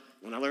down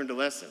when I learned a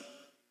lesson.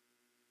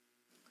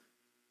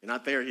 You're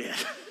not there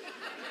yet.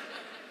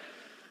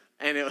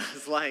 And it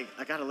was like,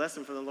 I got a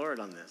lesson from the Lord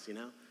on this,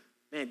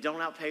 Man,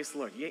 don't outpace the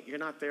Lord. You're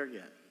not there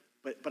yet.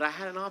 But I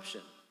had an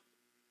option.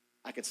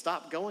 I could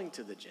stop going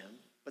to the gym,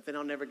 but then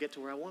I'll never get to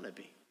where I want to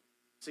be.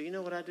 So you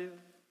know what I do?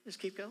 Just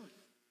keep going.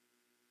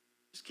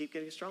 Just keep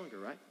getting stronger,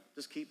 right?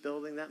 Just keep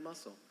building that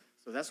muscle.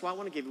 So that's why I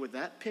want to give you with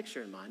that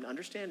picture in mind,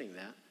 understanding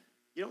that.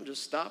 You don't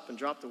just stop and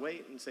drop the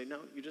weight and say, no,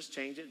 you just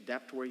change it,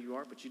 adapt to where you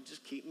are, but you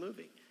just keep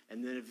moving.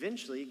 And then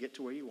eventually you get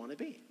to where you want to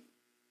be.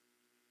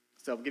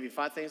 So I'll give you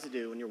 5 things to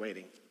do when you're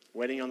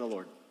waiting on the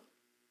Lord.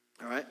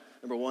 All right?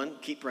 Number 1,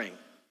 keep praying.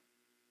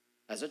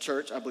 As a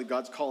church, I believe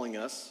God's calling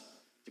us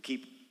to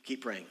keep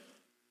praying.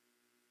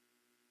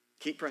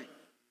 Keep praying.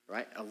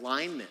 Right?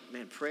 Alignment.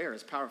 Man, prayer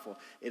is powerful.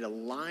 It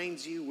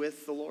aligns you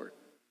with the Lord.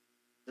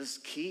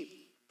 Just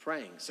keep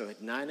praying. So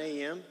at 9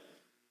 a.m.,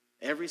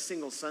 every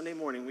single Sunday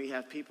morning, we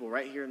have people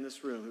right here in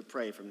this room who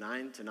pray from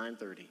 9 to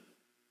 9:30.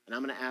 And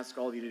I'm going to ask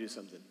all of you to do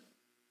something.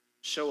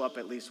 Show up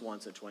at least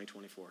once in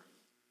 2024.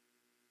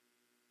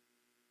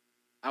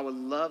 I would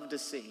love to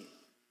see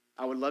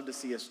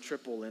us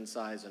triple in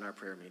size in our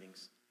prayer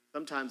meetings.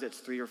 Sometimes it's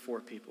 3 or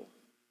 4 people.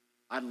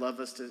 I'd love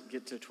us to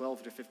get to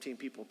 12 to 15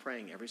 people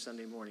praying every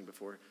Sunday morning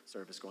before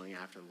service going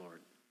after the Lord.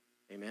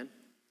 Amen?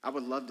 I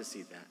would love to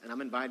see that. And I'm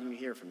inviting you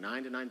here from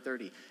 9 to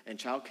 9:30. And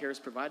childcare is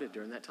provided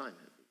during that time,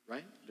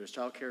 right? There's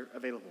childcare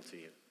available to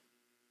you.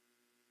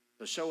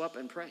 So show up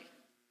and pray.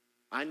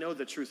 I know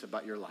the truth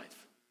about your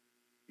life.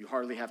 You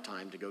hardly have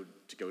time to go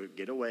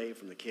get away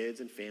from the kids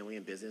and family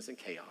and business and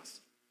chaos.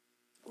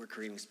 We're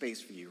creating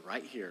space for you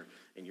right here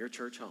in your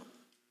church home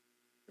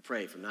to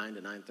pray from 9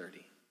 to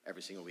 9:30.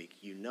 Every single week.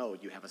 You know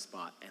you have a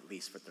spot at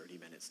least for 30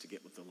 minutes to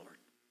get with the Lord.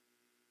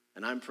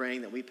 And I'm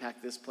praying that we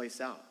pack this place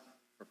out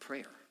for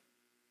prayer,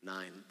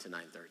 9 to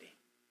 9:30.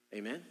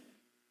 Amen?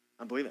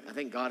 I believe it. I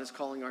think God is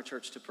calling our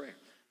church to prayer.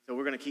 So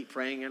we're going to keep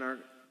praying in our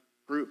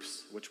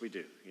groups, which we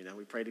do.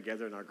 We pray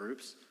together in our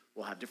groups.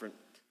 We'll have different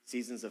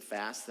seasons of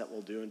fast that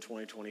we'll do in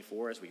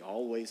 2024, as we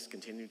always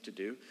continue to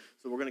do.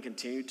 So we're going to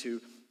continue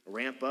to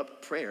ramp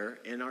up prayer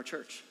in our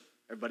church.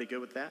 Everybody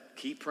good with that?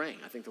 Keep praying.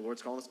 I think the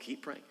Lord's calling us,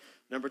 keep praying.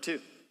 Number 2,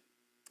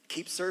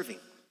 keep serving.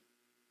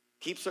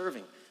 Keep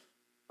serving,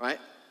 right?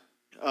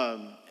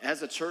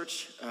 As a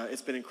church,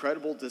 it's been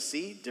incredible to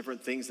see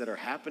different things that are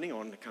happening. I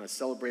want to kind of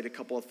celebrate a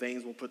couple of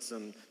things. We'll put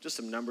some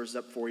numbers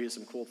up for you,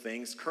 some cool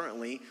things.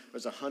 Currently,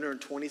 there's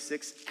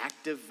 126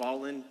 active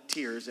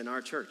volunteers in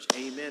our church.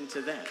 Amen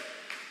to that.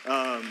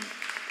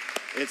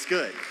 It's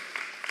good.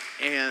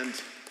 And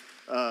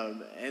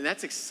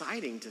that's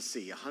exciting to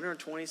see.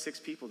 126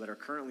 people that are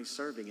currently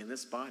serving in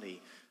this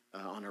body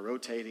on a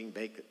rotating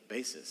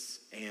basis.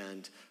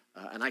 And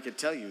I can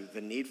tell you,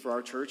 the need for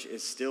our church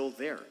is still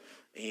there.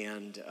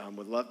 And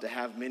would love to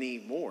have many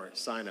more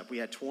sign up. We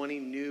had 20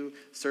 new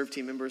serve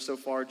team members so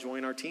far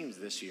join our teams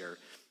this year.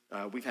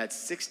 We've had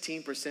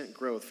 16%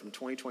 growth from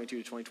 2022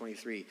 to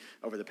 2023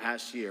 over the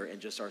past year in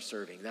just our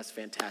serving. That's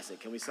fantastic.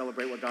 Can we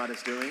celebrate what God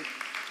is doing?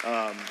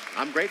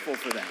 I'm grateful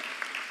for that.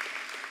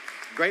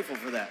 Grateful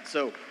for that.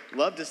 So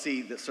love to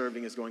see that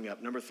serving is going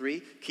up. Number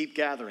 3, keep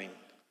gathering.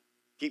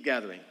 Keep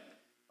gathering.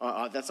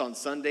 That's on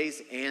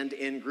Sundays and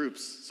in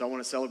groups. So I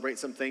want to celebrate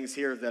some things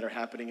here that are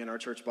happening in our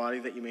church body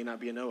that you may not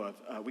be a know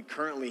of. We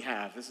currently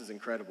have, this is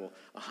incredible,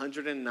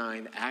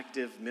 109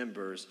 active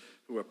members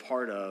who are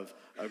part of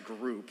a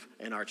group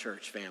in our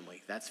church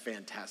family. That's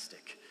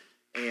fantastic.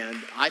 And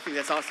I think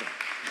that's awesome.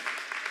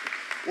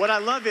 What I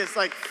love is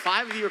like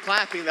 5 of you are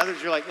clapping, the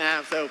others you're like,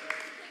 nah, so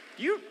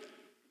you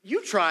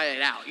try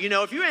it out.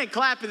 If you ain't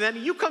clapping, then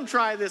you come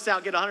try this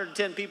out, get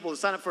 110 people to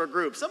sign up for a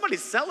group. Somebody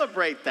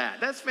celebrate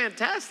that. That's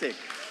fantastic.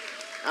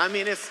 I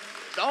mean, it's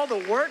all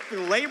the work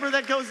and labor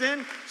that goes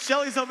in.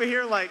 Shelly's over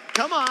here like,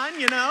 come on,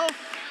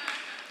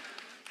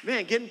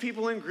 Man, getting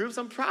people in groups,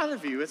 I'm proud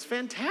of you. It's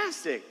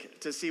fantastic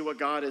to see what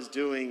God is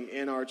doing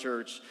in our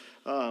church.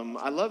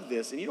 I love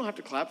this. And you don't have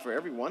to clap for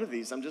every one of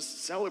these. I'm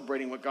just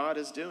celebrating what God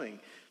is doing.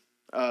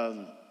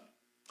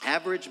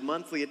 Average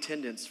monthly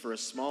attendance for a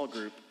small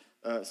group.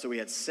 So we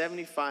had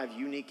 75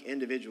 unique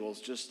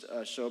individuals just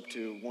show up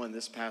to one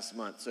this past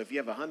month. So if you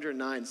have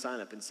 109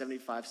 sign up and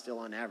 75 still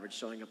on average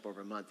showing up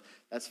over a month,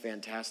 that's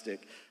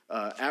fantastic.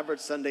 Average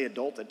Sunday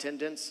adult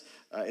attendance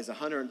is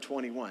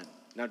 121.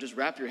 Now just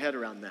wrap your head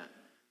around that.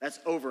 That's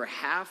over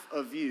half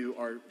of you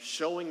are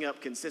showing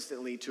up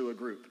consistently to a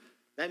group.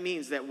 That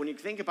means that when you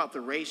think about the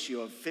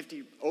ratio of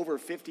over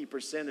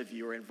 50% of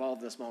you are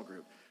involved in a small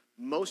group,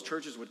 most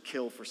churches would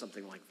kill for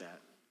something like that.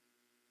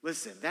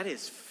 Listen, that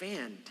is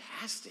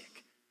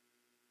fantastic.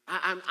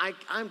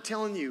 I'm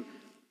telling you,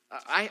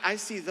 I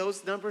see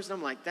those numbers and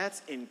I'm like,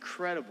 that's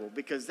incredible,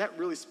 because that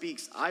really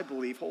speaks, I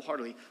believe,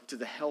 wholeheartedly to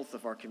the health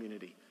of our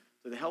community,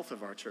 to the health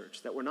of our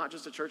church, that we're not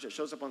just a church that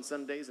shows up on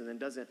Sundays and then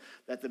doesn't,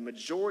 that the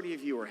majority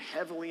of you are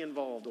heavily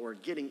involved or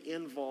getting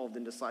involved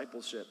in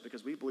discipleship,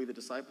 because we believe that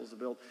disciples are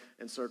built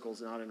in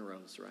circles, not in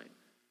rows, right?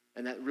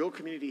 And that real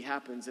community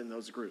happens in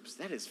those groups.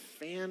 That is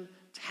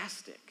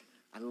fantastic.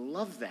 I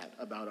love that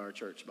about our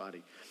church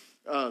body.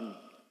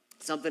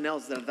 Something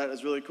else that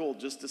is really cool,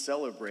 just to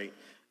celebrate,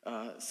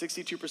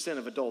 62%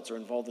 of adults are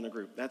involved in a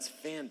group. That's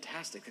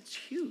fantastic. That's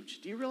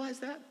huge. Do you realize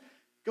that?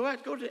 Go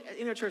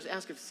to in a church,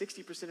 ask if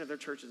 60% of their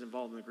church is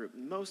involved in the group.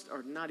 Most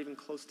are not even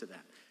close to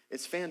that.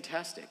 It's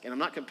fantastic. And I'm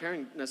not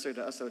comparing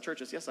necessarily to us other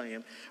churches. Yes, I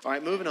am. All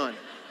right, moving on.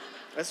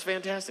 That's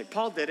fantastic.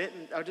 Paul did it,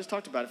 and I just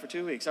talked about it for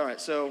 2 weeks. All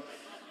right, so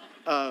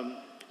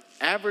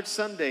average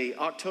Sunday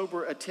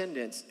October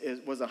attendance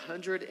was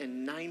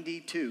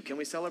 192. Can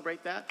we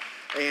celebrate that?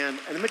 And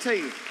let me tell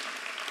you,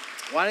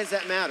 why does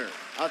that matter?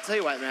 I'll tell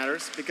you why it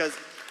matters. Because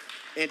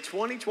in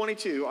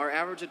 2022, our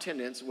average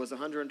attendance was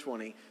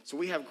 120. So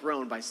we have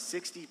grown by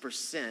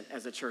 60%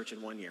 as a church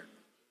in 1 year.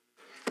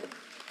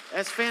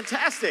 That's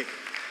fantastic.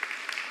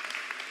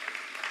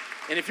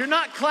 And if you're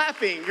not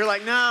clapping, you're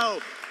like, no,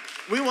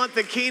 we want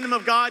the kingdom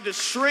of God to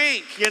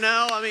shrink,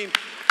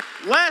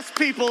 less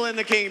people in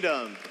the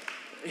kingdom.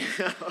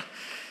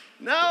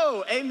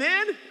 No,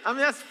 amen?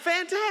 That's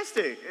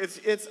fantastic.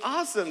 It's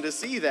awesome to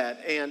see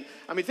that. And,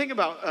 think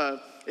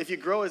about if you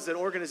grow as an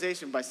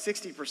organization by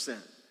 60%.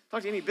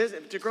 Talk to any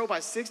business. To grow by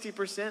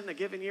 60% in a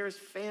given year is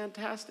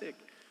fantastic.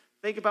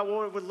 Think about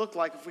what it would look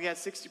like if we had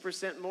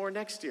 60% more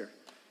next year.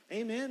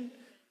 Amen?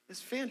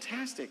 It's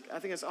fantastic. I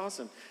think it's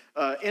awesome.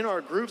 In our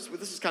groups,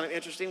 this is kind of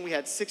interesting. We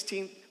had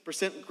 16%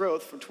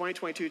 growth from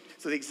 2022,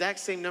 so the exact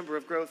same number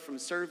of growth from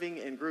serving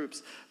in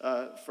groups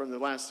from the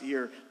last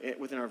year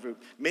within our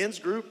group. Men's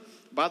group,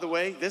 by the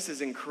way, this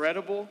is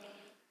incredible,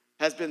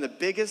 has been the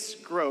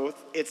biggest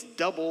growth. It's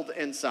doubled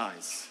in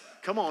size.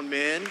 Come on,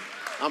 men.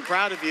 I'm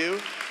proud of you.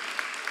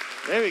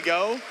 There we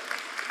go.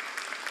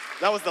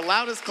 That was the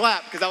loudest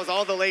clap because that was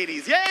all the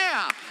ladies.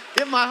 Yeah!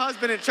 Give my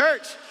husband in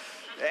church.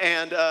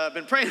 And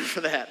been praying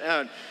for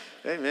that.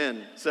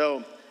 Amen.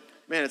 So,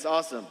 man, it's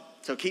awesome.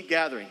 So keep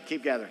gathering.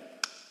 Keep gathering.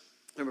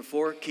 Number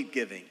 4, keep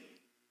giving.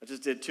 I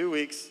just did 2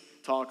 weeks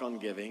talk on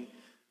giving.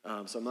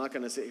 So I'm not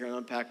going to sit here and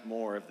unpack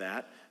more of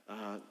that,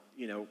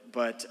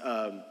 but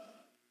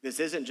this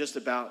isn't just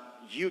about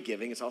you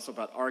giving, it's also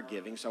about our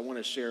giving. So I want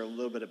to share a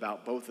little bit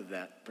about both of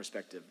that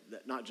perspective,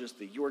 that not just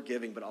the your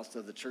giving, but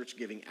also the church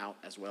giving out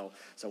as well.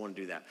 So I want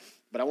to do that.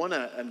 But I want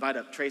to invite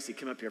up Tracy,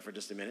 come up here for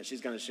just a minute. She's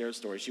going to share a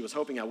story. She was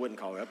hoping I wouldn't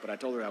call her up, but I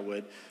told her I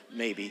would,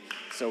 maybe.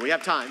 So we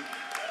have time.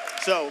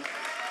 So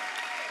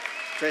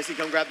Tracy,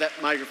 come grab that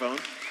microphone.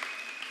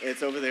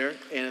 It's over there,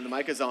 and the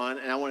mic is on,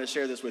 and I want to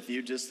share this with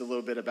you, just a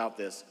little bit about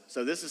this.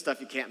 So this is stuff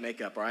you can't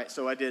make up, all right?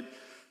 So I did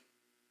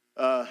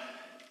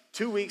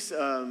 2 weeks,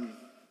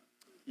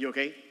 you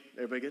okay?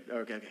 Everybody good?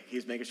 Okay.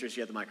 He's making sure she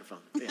had the microphone.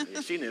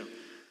 Yeah, she knew.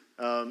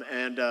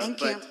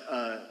 Thank you.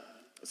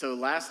 So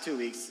last 2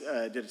 weeks,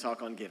 did a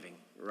talk on giving,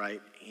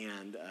 right?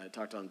 And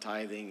talked on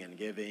tithing and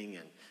giving,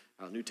 and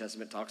how New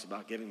Testament talks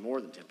about giving more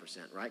than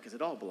 10%, right? Because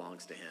it all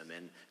belongs to him,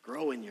 and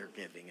grow in your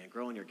giving, and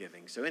grow in your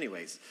giving. So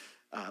anyways,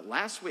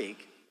 last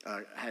week,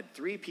 I had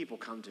 3 people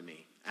come to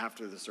me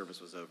after the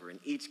service was over, and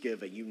each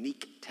give a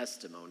unique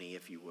testimony,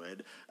 if you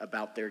would,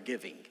 about their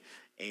giving.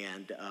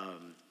 And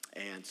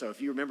so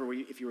if you remember,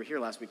 if you were here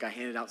last week, I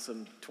handed out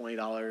some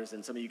 $20,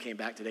 and some of you came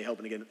back today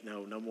hoping to get,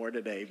 no more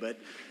today, but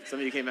some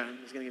of you came back, I'm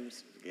just going to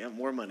give them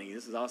more money.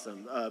 This is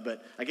awesome.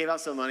 But I gave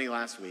out some money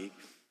last week,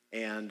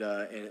 and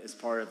as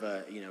part of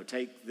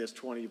take this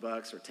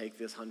 $20 or take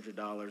this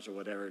 $100 or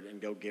whatever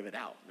and go give it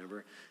out,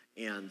 remember?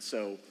 And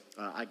so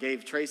I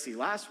gave Tracy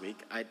last week,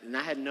 and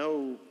I had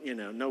no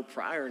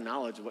prior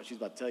knowledge of what she's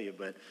about to tell you,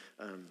 but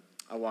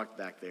I walked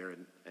back there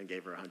and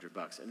gave her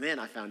 $100. And then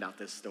I found out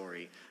this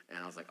story,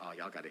 and I was like, oh,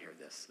 y'all got to hear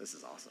this. This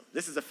is awesome.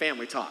 This is a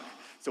family talk.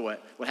 So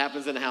what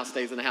happens in the house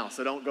stays in the house.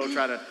 So don't go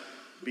try to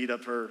beat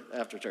up her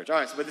after church. All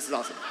right, but this is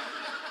awesome.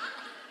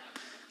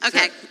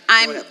 Okay,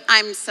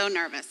 I'm so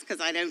nervous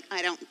because I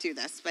don't do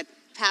this, but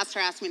Pastor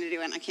asked me to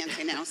do it, and I can't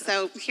say no.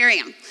 So here I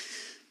am.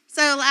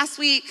 So last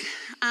week,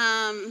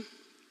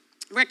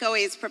 Rick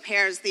always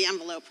prepares the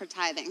envelope for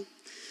tithing.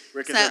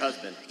 Rick is her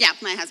husband. Yeah,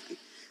 my husband.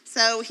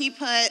 So he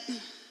put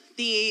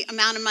the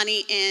amount of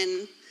money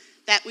in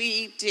that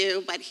we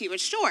do, but he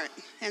was short.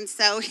 And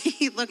so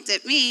he looked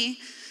at me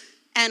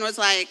and was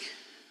like,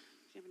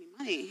 do you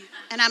have any money?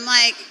 And I'm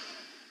like,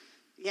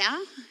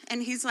 yeah.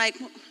 And he's like,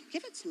 well,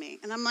 give it to me.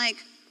 And I'm like,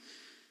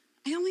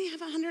 I only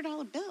have a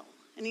 $100 bill.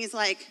 And he's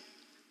like,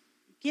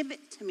 give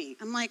it to me.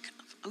 I'm like,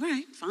 all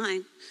right,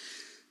 fine.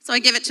 So I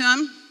give it to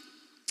him,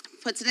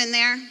 puts it in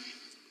there,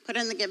 put it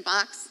in the give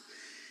box.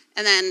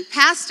 And then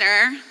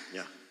Pastor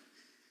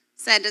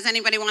said, does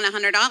anybody want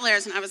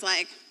 $100? And I was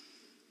like,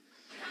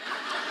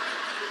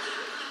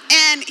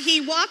 and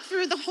he walked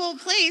through the whole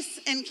place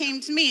and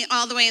came to me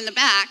all the way in the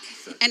back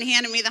and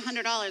handed me the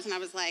 $100. And I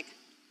was like,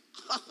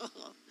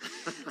 oh.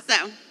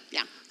 So,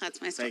 yeah,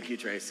 that's my story. Thank you,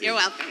 Tracy. You're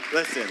welcome.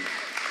 Listen,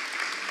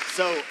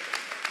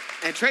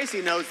 and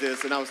Tracy knows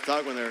this, and I was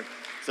talking with her.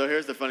 So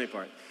here's the funny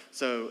part.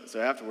 So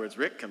afterwards,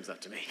 Rick comes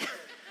up to me.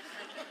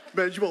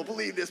 Man, you won't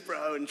believe this,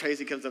 bro. And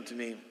Tracy comes up to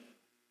me.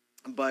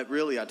 But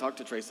really, I talked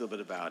to Tracy a little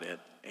bit about it,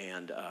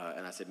 and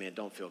I said, man,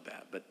 don't feel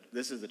bad. But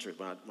this is the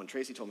truth. When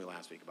Tracy told me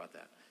last week about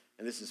that,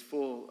 and this is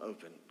full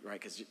open, right?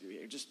 Because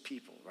you're just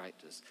people, right?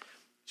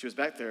 She was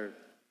back there,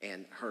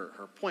 and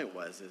her point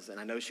was, and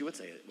I know she would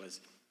say it,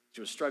 was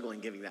she was struggling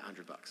giving that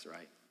 $100,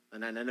 right?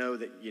 And I know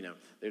that,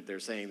 they're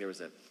saying they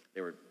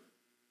were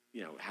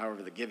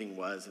however the giving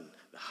was, and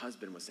the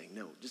husband was saying,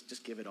 no,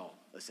 just give it all,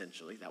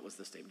 essentially. That was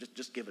the statement.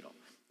 Just give it all.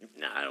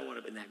 No, I don't want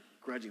to be that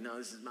grudging. No,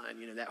 this is mine.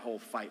 That whole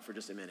fight for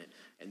just a minute.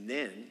 And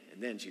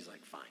then she's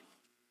like, fine.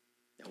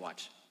 Now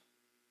watch.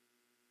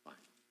 Fine.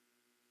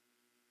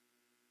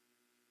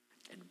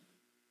 And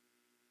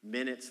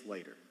minutes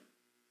later,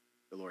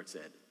 the Lord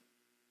said,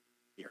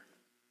 here.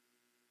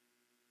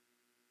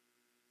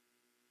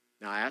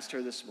 Now, I asked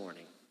her this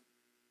morning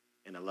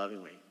in a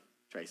loving way,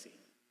 Tracy,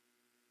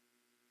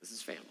 this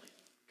is family,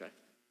 okay?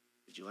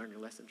 Did you learn your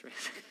lesson,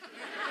 Tracy?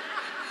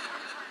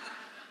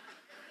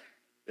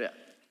 Yeah.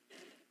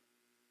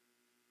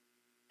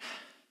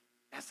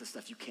 That's the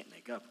stuff you can't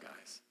make up,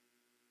 guys.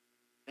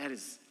 That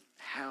is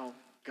how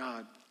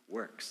God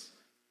works.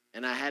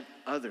 And I had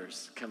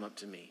others come up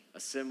to me, a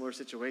similar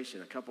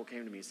situation. A couple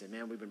came to me and said,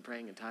 man, we've been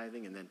praying and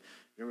tithing, and then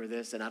remember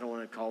this, and I don't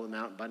want to call them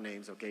out by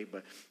names, okay,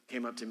 but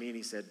came up to me and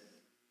he said,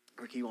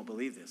 Rick, you won't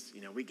believe this.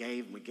 We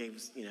gave,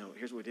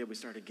 here's what we did. We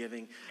started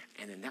giving,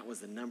 and then that was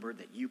the number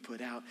that you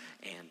put out,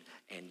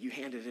 and you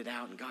handed it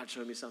out, and God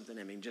showed me something.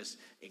 I mean, just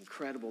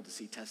incredible to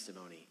see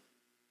testimony.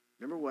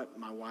 Remember what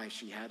my wife,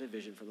 she had a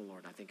vision from the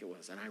Lord, I think it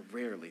was, and I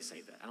rarely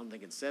say that. I don't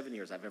think in 7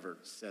 years I've ever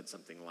said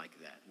something like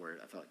that, where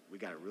I felt like we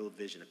got a real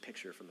vision, a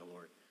picture from the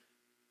Lord.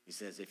 He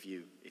says, if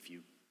you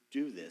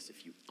do this,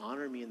 if you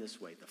honor me in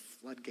this way, the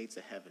floodgates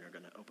of heaven are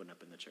going to open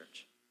up in the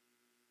church.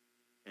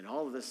 And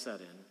all of a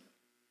sudden,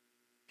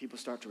 people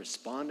start to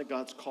respond to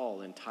God's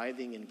call in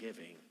tithing and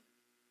giving.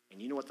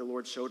 And you know what the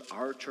Lord showed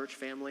our church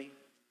family?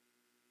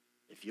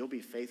 If you'll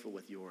be faithful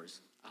with yours,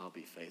 I'll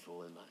be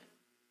faithful in mine.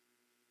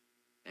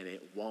 And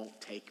it won't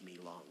take me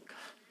long.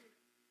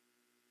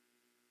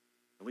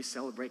 And we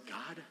celebrate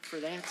God for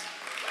that.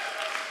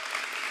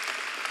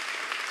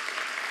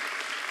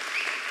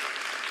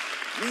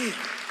 Man.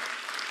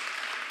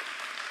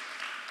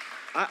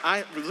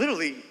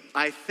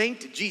 I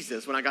thanked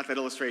Jesus when I got that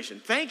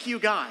illustration. Thank you,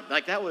 God.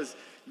 Like that was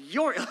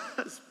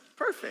that's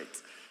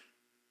perfect.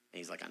 And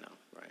he's like, I know,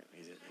 right?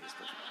 He's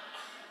perfect.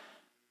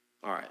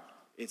 All right,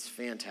 it's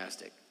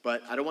fantastic.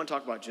 But I don't want to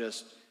talk about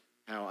just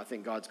how I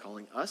think God's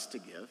calling us to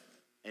give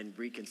and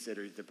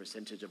reconsider the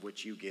percentage of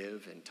which you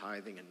give and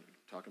tithing and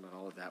talking about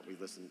all of that. We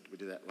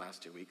did that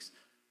last 2 weeks.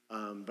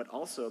 But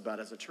also about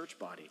as a church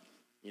body,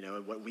 you know,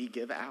 and what we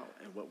give out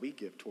and what we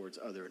give towards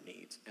other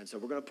needs. And so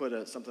we're going to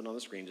put something on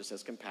the screen just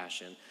says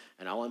compassion,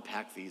 and I'll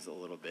unpack these a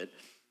little bit.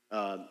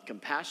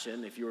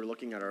 Compassion, if you were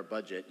looking at our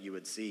budget, you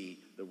would see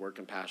the word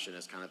compassion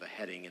as kind of a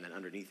heading, and then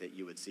underneath it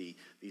you would see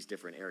these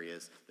different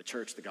areas: the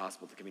church, the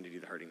gospel, the community,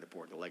 the hurting, the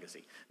poor, the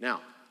legacy.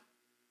 Now,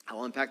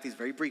 I'll unpack these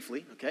very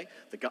briefly, okay?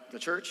 The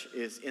church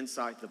is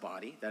inside the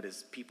body. That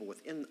is people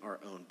within our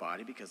own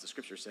body, because the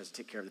scripture says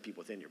take care of the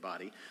people within your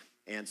body.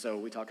 And so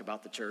we talk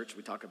about the church.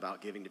 We talk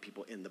about giving to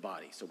people in the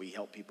body. So we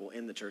help people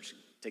in the church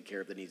take care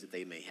of the needs that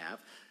they may have.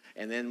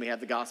 And then we have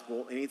the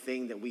gospel,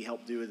 anything that we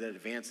help do that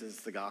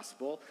advances the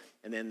gospel.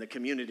 And then the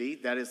community,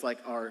 that is like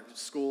our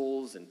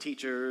schools and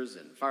teachers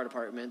and fire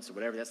departments or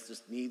whatever. That's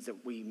just needs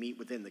that we meet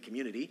within the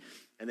community.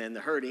 And then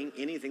the hurting,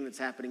 anything that's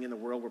happening in the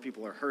world where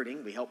people are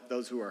hurting, we help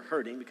those who are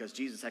hurting because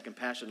Jesus had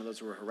compassion on those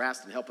who are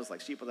harassed and help us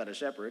like sheep without a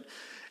shepherd.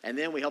 And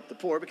then we help the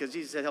poor because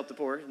Jesus said help the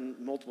poor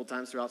multiple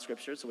times throughout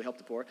Scripture, so we help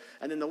the poor.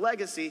 And then the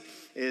legacy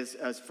is,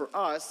 as for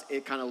us,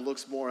 it kind of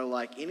looks more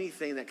like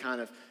anything that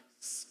kind of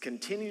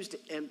continues to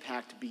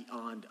impact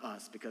beyond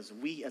us, because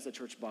we as a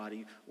church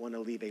body want to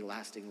leave a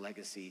lasting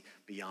legacy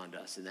beyond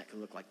us. And that can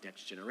look like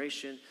next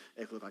generation.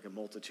 It can look like a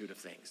multitude of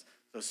things.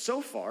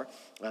 So far,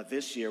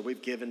 this year,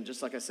 we've given,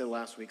 just like I said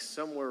last week,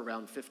 somewhere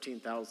around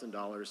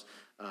 $15,000.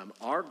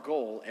 Our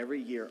goal every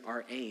year,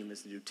 our aim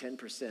is to do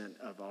 10%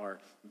 of our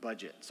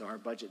budget. So our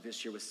budget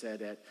this year was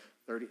set at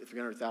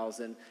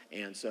 $300,000,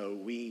 and so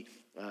we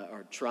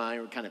are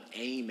trying, kind of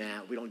aim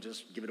at, we don't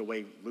just give it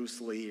away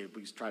loosely,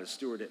 we try to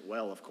steward it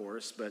well, of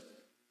course, but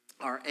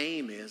our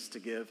aim is to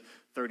give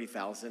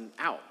 $30,000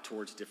 out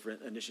towards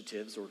different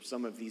initiatives or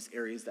some of these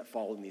areas that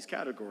fall in these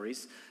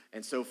categories.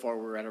 And so far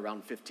we're at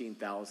around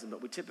 $15,000,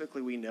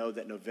 but we know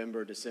that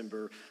November,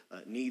 December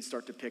needs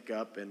start to pick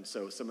up, and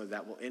so some of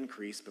that will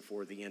increase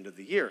before the end of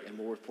the year, and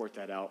we'll report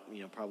that out,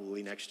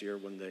 probably next year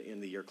when the end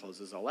of the year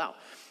closes all out.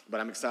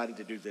 But I'm excited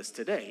to do this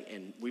today,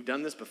 and we've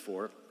done this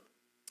before,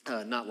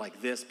 not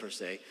like this per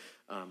se,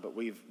 but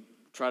we've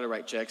tried to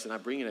write checks, and I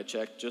bring in a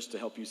check just to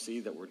help you see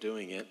that we're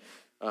doing it.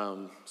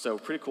 So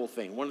pretty cool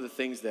thing. One of the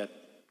things that,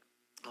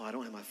 I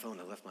don't have my phone.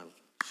 I left my,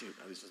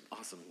 these are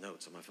awesome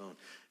notes on my phone.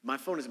 My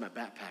phone is in my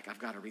backpack. I've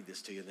got to read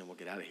this to you, and then we'll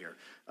get out of here.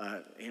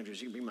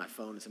 Andrews, you can bring my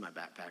phone. It's in my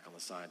backpack on the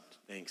side.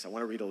 Thanks. I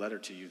want to read a letter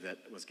to you that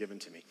was given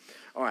to me.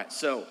 All right,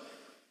 so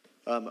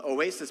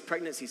Oasis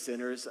Pregnancy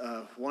Centers,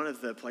 one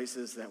of the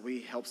places that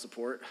we help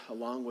support,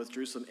 along with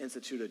Jerusalem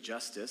Institute of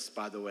Justice,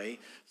 by the way.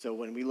 So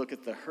when we look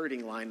at the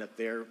hurting line up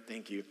there,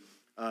 thank you.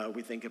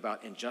 We think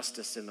about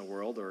injustice in the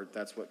world, or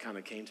that's what kind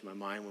of came to my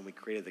mind when we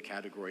created the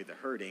category, the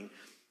hurting.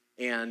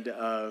 And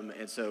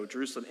so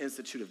Jerusalem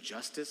Institute of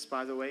Justice,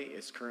 by the way,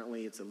 it's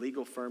a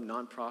legal firm,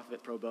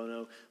 nonprofit, pro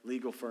bono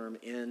legal firm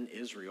in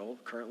Israel,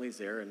 currently is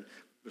there, and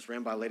was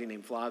ran by a lady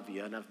named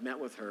Flavia, and I've met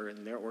with her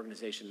and their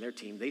organization, their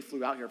team. They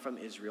flew out here from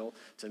Israel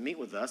to meet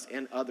with us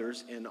and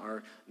others in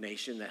our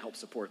nation that help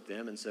support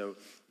them. And so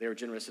they were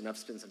generous enough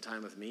to spend some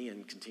time with me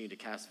and continue to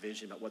cast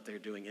vision about what they're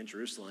doing in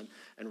Jerusalem.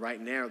 And right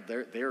now,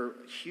 they're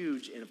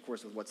huge in, of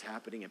course, with what's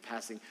happening and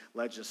passing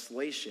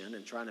legislation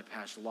and trying to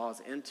pass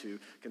laws into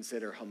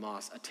consider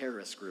Hamas a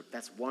terrorist group.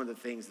 That's one of the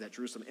things that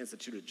Jerusalem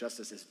Institute of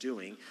Justice is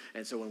doing.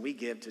 And so when we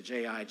give to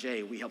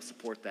JIJ, we help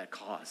support that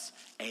cause.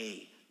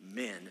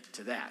 Amen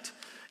to that.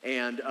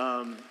 And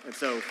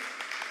so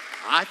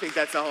I think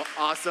that's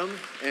awesome.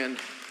 And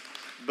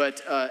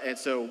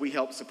so we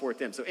help support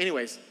them. So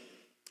anyways,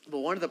 but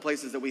one of the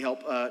places that we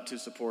help to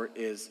support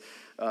is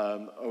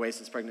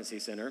Oasis Pregnancy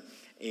Center.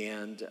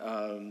 And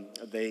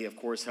they, of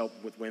course, help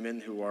with women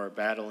who are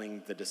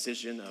battling the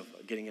decision of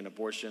getting an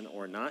abortion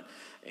or not.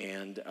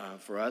 And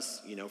for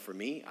us, for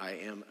me, I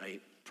am a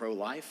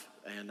pro-life,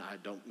 and I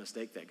don't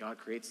mistake that God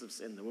creates us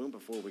in the womb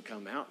before we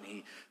come out, and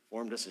he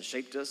formed us and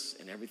shaped us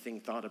and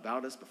everything thought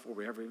about us before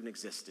we ever even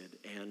existed.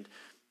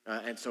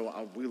 And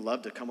so we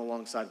love to come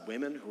alongside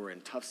women who are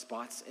in tough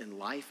spots in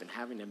life and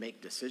having to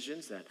make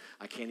decisions that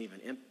I can't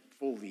even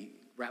fully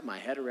wrap my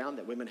head around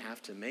that women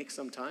have to make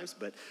sometimes.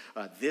 But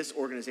this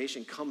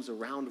organization comes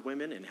around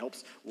women and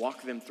helps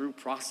walk them through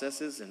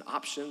processes and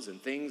options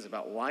and things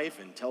about life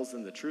and tells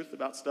them the truth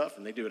about stuff,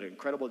 and they do an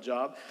incredible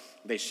job.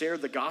 They share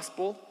the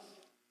gospel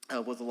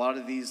with a lot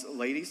of these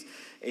ladies,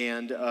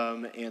 and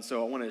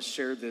so I want to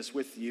share this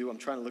with you. I'm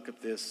trying to look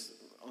at this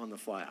on the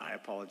fly. I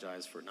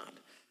apologize for not.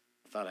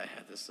 I thought I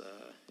had this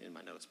in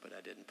my notes, but I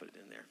didn't put it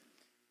in there.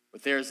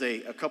 But there's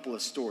a couple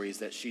of stories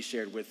that she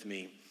shared with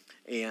me,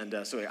 and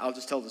so I'll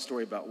just tell the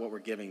story about what we're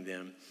giving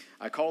them.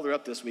 I called her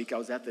up this week. I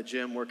was at the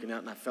gym working out,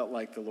 and I felt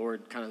like the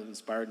Lord kind of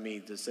inspired me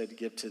to say to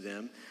give to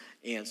them,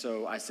 and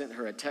so I sent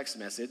her a text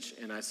message,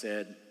 and I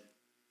said,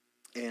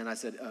 And I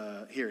said,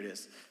 here it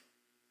is.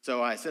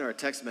 So I sent her a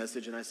text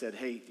message and I said,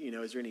 hey,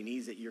 is there any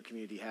needs that your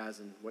community has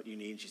and what you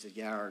need? And she said,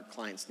 yeah, our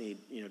clients need,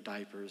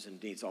 diapers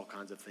and needs all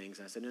kinds of things.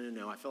 And I said,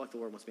 no. I feel like the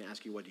Lord wants me to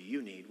ask you, what do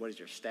you need? What does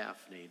your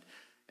staff need?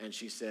 And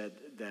she said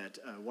that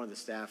one of the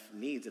staff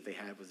needs that they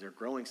have was they're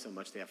growing so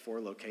much, they have 4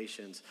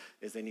 locations,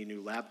 is they need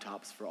new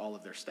laptops for all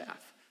of their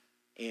staff.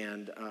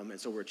 And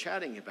so we're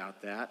chatting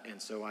about that.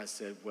 And so I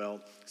said,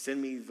 well,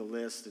 send me the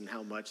list and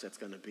how much that's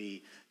going to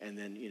be. And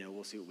then,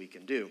 we'll see what we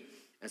can do.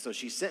 And so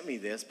she sent me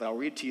this, but I'll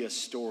read to you a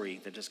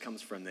story that just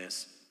comes from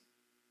this.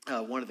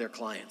 One of their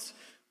clients.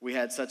 We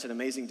had such an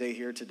amazing day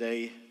here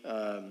today.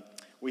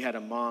 We had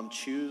a mom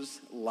choose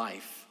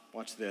life,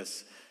 watch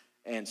this,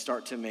 and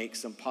start to make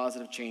some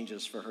positive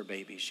changes for her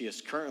baby. She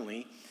is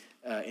currently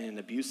in an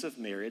abusive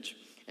marriage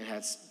and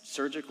has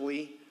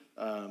surgically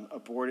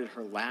aborted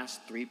her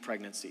last 3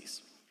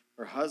 pregnancies.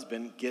 Her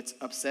husband gets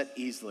upset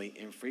easily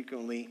and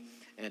frequently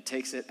and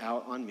takes it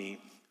out on me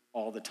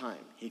all the time.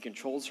 He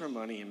controls her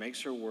money and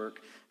makes her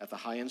work at the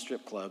high-end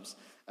strip clubs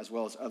as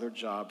well as other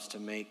jobs to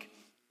make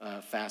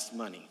fast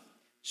money.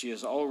 She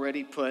has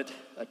already put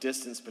a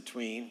distance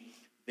between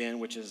then,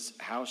 which is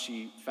how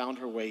she found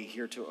her way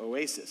here to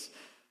Oasis.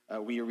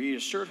 We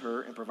reassured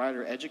her and provided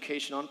her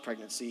education on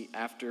pregnancy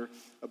after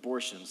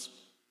abortions.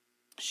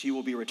 She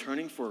will be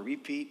returning for a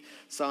repeat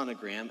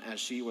sonogram as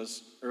she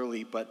was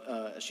early,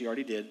 but she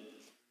already did,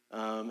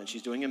 and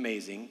she's doing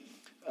amazing.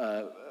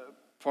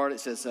 It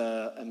says,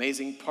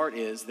 amazing part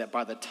is that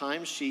by the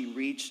time she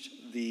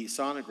reached the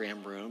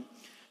sonogram room,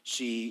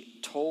 she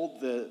told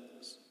the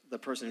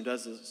person who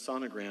does the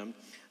sonogram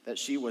that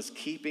she was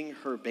keeping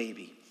her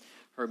baby,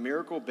 her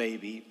miracle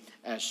baby,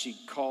 as she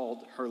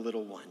called her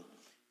little one.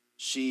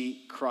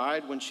 She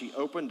cried when she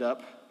opened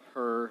up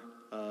her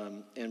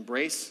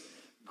Embrace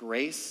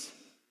Grace,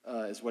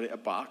 is what a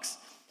box,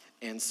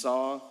 and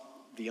saw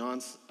the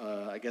onside,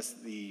 I guess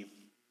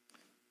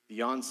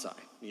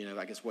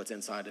what's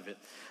inside of it.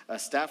 A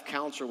staff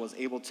counselor was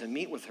able to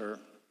meet with her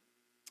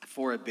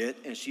for a bit,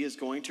 and she is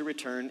going to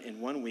return in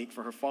 1 week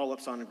for her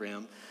follow-up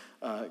sonogram.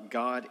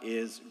 God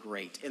is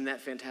great. Isn't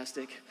that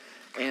fantastic?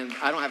 And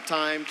I don't have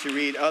time to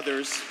read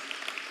others,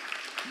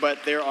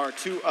 but there are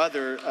 2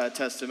 other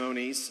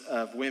testimonies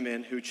of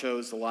women who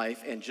chose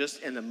life, and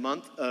just in the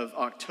month of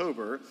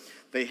October,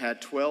 they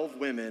had 12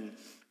 women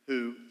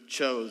who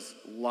chose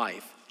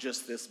life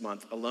just this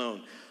month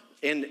alone.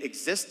 In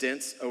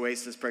existence,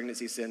 Oasis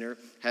Pregnancy Center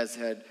has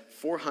had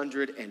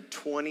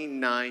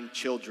 429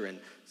 children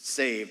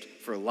saved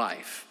for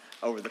life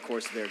over the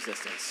course of their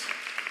existence.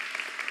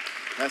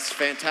 That's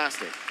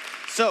fantastic.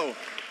 So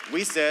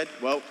we said,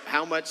 well,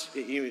 how much do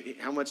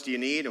you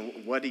need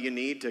and what do you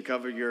need to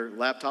cover your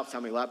laptops? How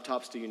many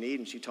laptops do you need?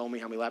 And she told me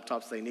how many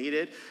laptops they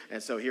needed. And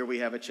so here we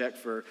have a check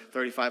for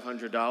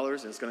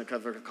 $3,500, and it's going to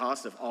cover the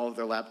cost of all of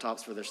their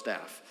laptops for their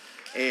staff.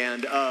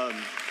 And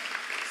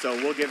so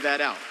we'll give that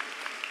out.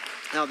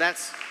 Now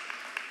that's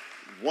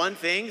one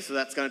thing, so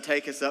that's going to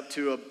take us up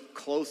to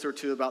closer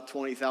to about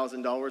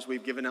 $20,000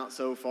 we've given out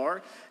so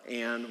far,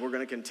 and we're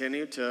going to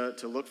continue to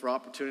look for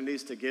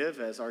opportunities to give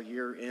as our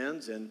year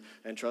ends and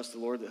trust the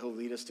Lord that he'll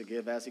lead us to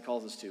give as he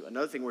calls us to.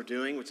 Another thing we're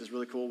doing, which is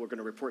really cool, we're going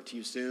to report to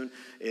you soon,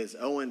 is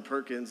Owen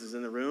Perkins is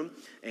in the room,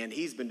 and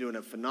he's been doing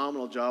a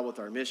phenomenal job with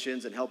our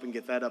missions and helping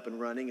get that up and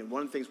running. And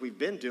one of the things we've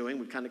been doing,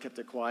 we've kind of kept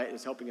it quiet,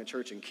 is helping a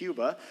church in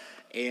Cuba,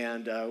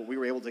 and we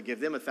were able to give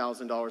them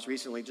 $1,000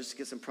 recently just to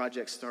get some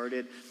projects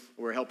started.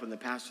 We're helping the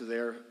pastor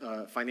there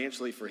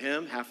financially for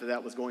him. Half of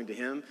that was going to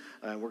him.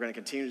 We're going to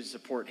continue to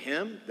support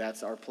him.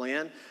 That's our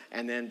plan.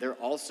 And then they're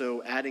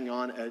also adding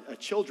on a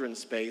children's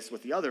space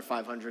with the other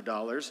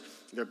 $500.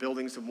 They're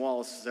building some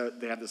walls. So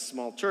they have this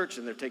small church,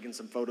 and they're taking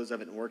some photos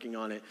of it and working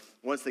on it.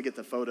 Once they get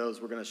the photos,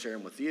 we're going to share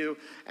them with you.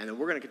 And then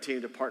we're going to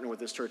continue to partner with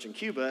this church in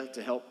Cuba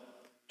to help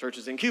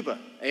churches in Cuba.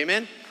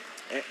 Amen?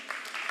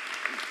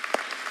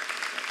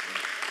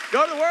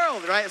 Go to the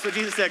world, right? That's what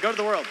Jesus said. Go to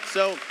the world.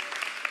 So,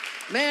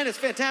 man, it's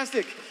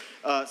fantastic.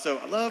 So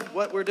I love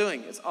what we're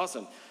doing. It's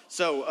awesome.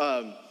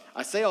 So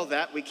I say all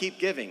that. We keep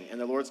giving.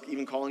 And the Lord's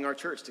even calling our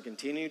church to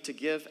continue to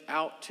give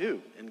out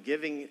too and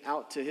giving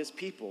out to his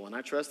people. And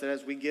I trust that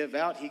as we give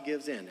out, he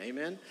gives in.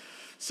 Amen.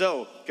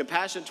 So,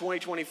 Compassion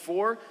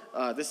 2024,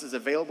 this is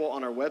available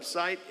on our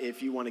website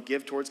if you want to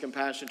give towards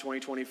Compassion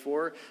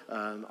 2024.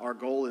 Our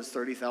goal is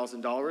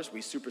 $30,000.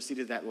 We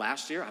superseded that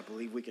last year. I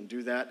believe we can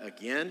do that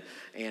again.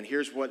 And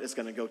here's what it's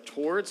going to go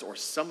towards, or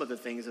some of the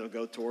things it'll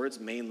go towards,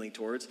 mainly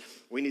towards.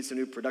 We need some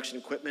new production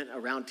equipment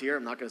around here.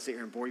 I'm not going to sit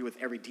here and bore you with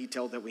every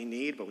detail that we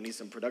need, but we need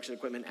some production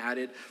equipment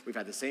added. We've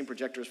had the same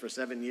projectors for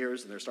 7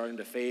 years, and they're starting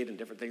to fade, and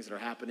different things that are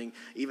happening.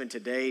 Even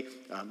today,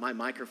 my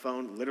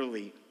microphone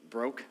literally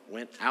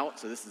went out,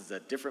 so this is a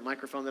different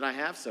microphone that I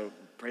have, so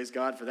praise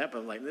God for that. But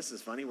I'm like, this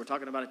is funny. We're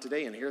talking about it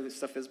today, and here this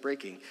stuff is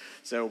breaking.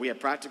 So we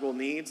have practical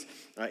needs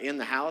in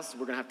the house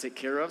we're going to have to take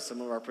care of. Some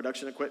of our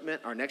production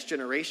equipment, our next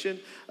generation,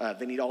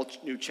 they need all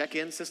new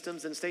check-in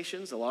systems and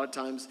stations. A lot of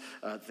times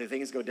the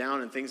things go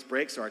down and things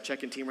break. So our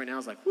check-in team right now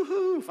is like,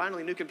 woohoo,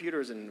 finally new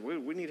computers, and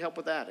we need help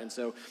with that. And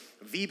so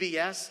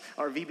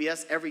our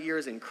VBS every year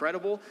is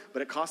incredible,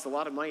 but it costs a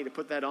lot of money to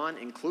put that on,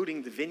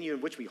 including the venue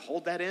in which we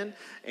hold that in.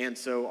 And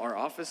so our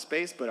office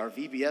space, but our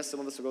VBS, some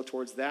of us will go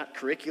towards that.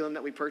 Curriculum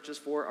that we purchase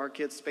for our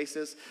kids'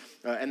 spaces.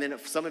 And then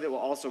some of it will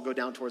also go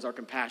down towards our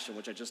compassion,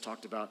 which I just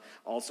talked about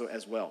also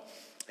as well.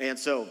 And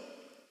so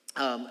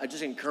I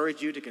just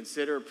encourage you to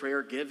consider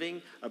prayer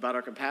giving about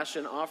our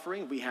compassion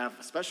offering. We have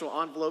special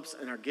envelopes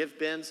in our give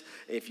bins.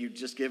 If you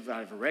just give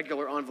out of a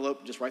regular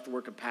envelope, just write the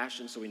word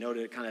compassion so we know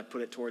to kind of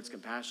put it towards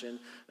compassion.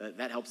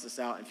 That helps us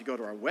out. If you go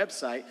to our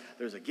website,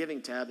 there's a giving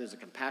tab, there's a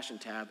compassion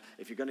tab.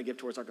 If you're going to give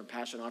towards our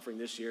compassion offering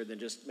this year, then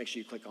just make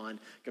sure you click on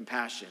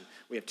compassion.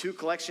 We have 2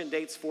 collection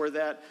dates for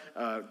that,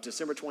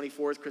 December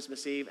 24th,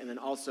 Christmas Eve, and then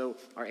also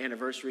our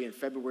anniversary in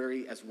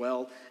February as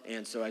well.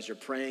 And so as you're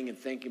praying and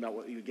thinking about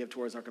what you give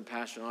towards our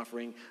compassion offering,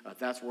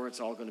 that's where it's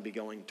all going to be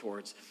going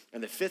towards.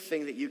 And the 5th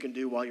thing that you can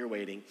do while you're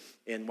waiting,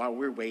 and while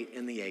we're waiting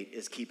in the 8,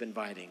 is keep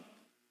inviting.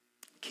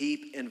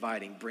 Keep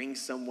inviting. Bring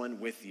someone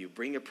with you.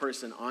 Bring a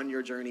person on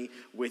your journey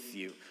with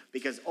you.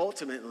 Because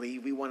ultimately,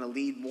 we want to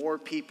lead more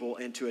people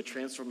into a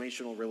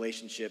transformational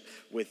relationship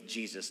with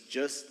Jesus.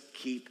 Just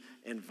keep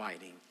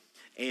inviting.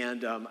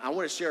 And I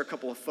want to share a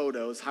couple of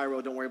photos.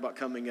 Hyro, don't worry about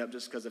coming up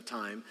just because of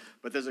time.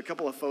 But there's a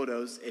couple of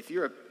photos. If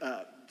you're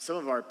some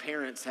of our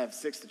parents have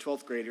 6th to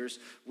 12th graders.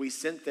 We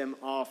sent them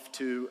off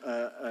to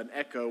an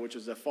Echo, which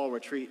is a fall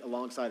retreat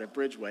alongside of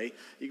Bridgeway.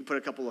 You can put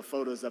a couple of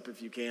photos up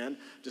if you can.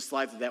 Just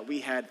slides of that. We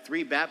had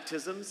 3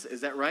 baptisms. Is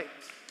that right?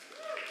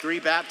 3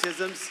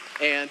 baptisms.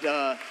 And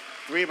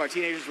 3 of our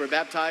teenagers were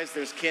baptized.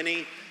 There's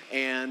Kenny.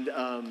 And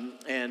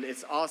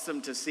it's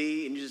awesome to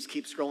see, and you just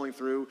keep scrolling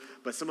through,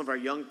 but some of our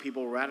young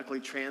people radically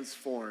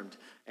transformed,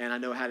 and I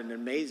know had an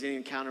amazing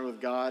encounter with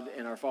God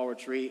in our fall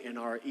retreat, and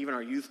even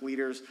our youth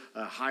leaders,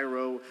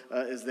 Hyro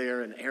is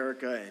there, and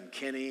Erica and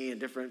Kenny and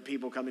different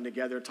people coming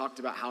together, talked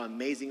about how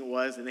amazing it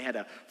was, and they had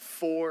a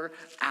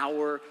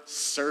 4-hour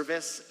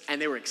service, and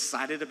they were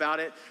excited about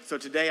it. So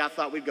today I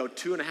thought we'd go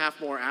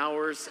 2.5 more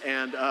hours,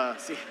 and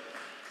see.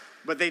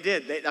 But they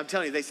did. I'm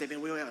telling you, they said,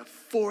 man, we only had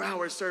a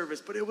 4-hour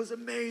service, but it was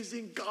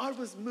amazing. God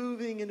was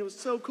moving, and it was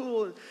so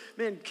cool. And,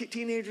 man,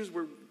 teenagers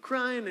were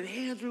crying, and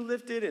hands were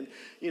lifted. And,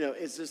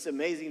 it's just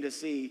amazing to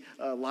see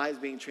lives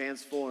being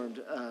transformed,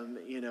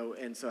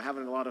 and so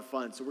having a lot of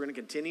fun. So we're going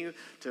to continue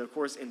to, of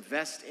course,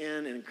 invest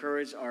in and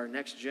encourage our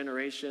next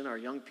generation, our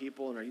young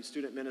people, and our youth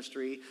student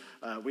ministry.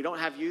 We don't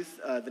have youth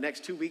the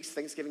next 2 weeks,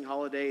 Thanksgiving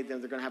holiday. Then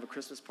they're going to have a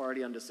Christmas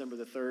party on December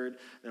the 3rd.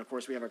 And, of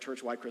course, we have our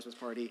church-wide Christmas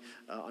party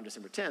on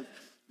December 10th.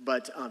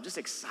 But I'm just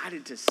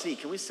excited to see.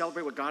 Can we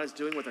celebrate what God is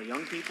doing with our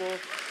young people?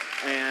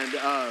 And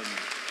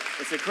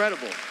it's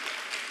incredible.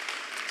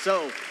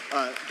 So,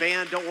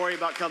 band, don't worry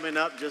about coming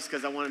up just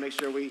because I want to make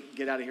sure we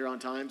get out of here on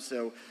time.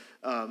 So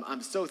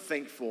I'm so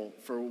thankful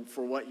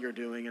for what you're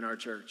doing in our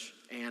church.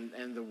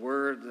 And the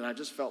word that I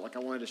just felt like I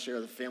wanted to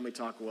share, the family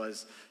talk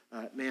was,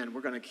 man,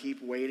 we're going to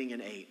keep waiting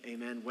in 8.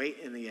 Amen. Wait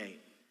in the 8.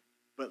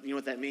 But you know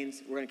what that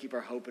means? We're going to keep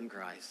our hope in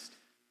Christ.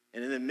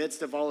 And in the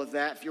midst of all of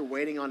that, if you're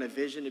waiting on a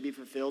vision to be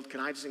fulfilled,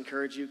 can I just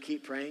encourage you,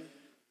 keep praying,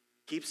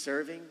 keep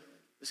serving,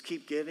 just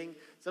keep giving.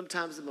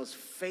 Sometimes the most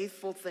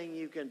faithful thing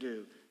you can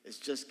do is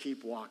just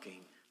keep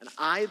walking. And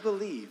I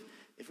believe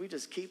if we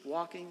just keep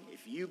walking,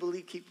 if you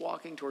believe keep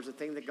walking towards the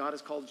thing that God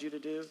has called you to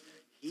do,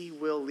 he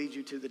will lead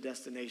you to the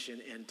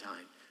destination in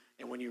time.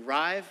 And when you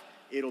arrive,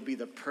 it'll be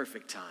the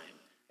perfect time.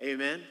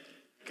 Amen?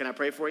 Can I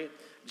pray for you?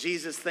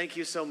 Jesus, thank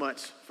you so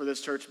much for this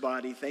church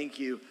body. Thank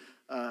you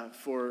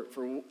for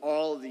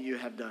all that you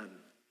have done.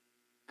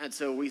 And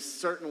so we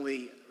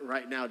certainly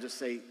right now just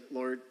say,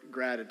 Lord,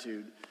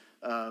 gratitude.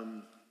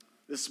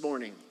 This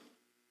morning,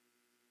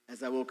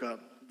 as I woke up,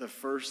 the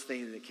first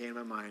thing that came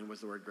to my mind was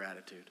the word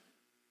gratitude.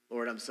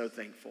 Lord, I'm so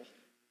thankful.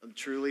 I'm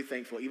truly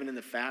thankful. Even in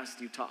the fast,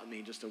 you taught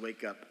me just to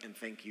wake up and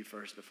thank you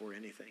first before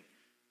anything.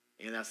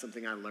 And that's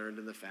something I learned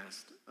in the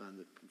fast,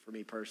 for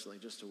me personally,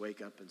 just to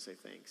wake up and say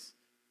thanks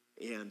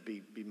and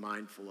be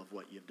mindful of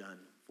what you've done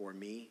for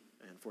me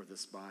and for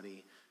this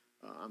body.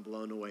 I'm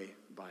blown away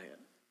by it.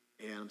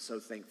 And I'm so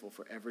thankful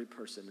for every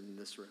person in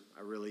this room.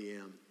 I really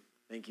am.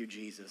 Thank you,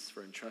 Jesus,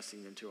 for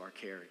entrusting them to our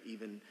care,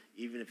 even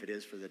if it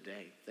is for the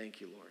day.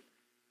 Thank you,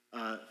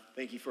 Lord.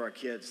 Thank you for our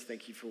kids.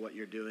 Thank you for what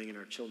you're doing in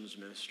our children's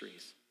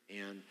ministries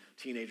and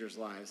teenagers'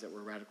 lives that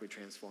were radically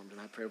transformed. And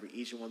I pray over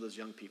each and one of those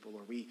young people,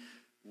 Lord,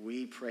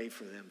 we pray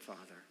for them, Father.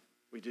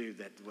 We do,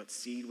 that what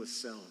seed was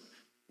sown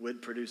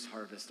would produce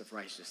harvest of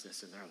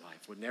righteousness in their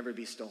life, would never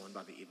be stolen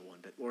by the evil one,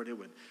 but Lord, it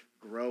would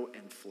grow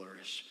and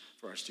flourish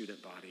for our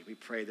student body. We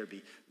pray there'd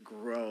be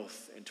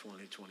growth in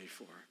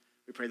 2024.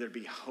 We pray there'd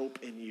be hope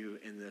in you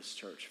in this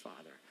church,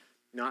 Father,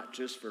 not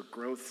just for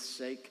growth's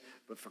sake,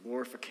 but for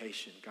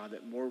glorification, God,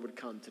 that more would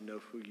come to know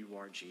who you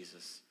are,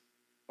 Jesus.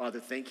 Father,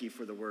 thank you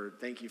for the word.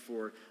 Thank you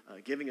for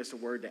giving us a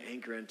word to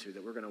anchor into,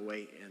 that we're going to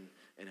wait and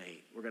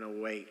we're going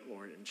to wait,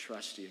 Lord, and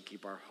trust you and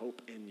keep our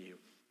hope in you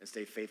and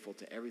stay faithful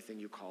to everything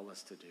you call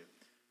us to do.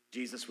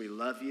 Jesus, we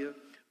love you.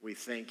 We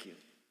thank you.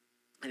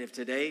 And if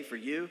today, for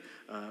you,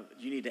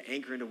 you need to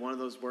anchor into one of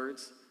those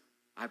words,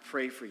 I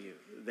pray for you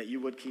that you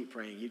would keep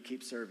praying, you'd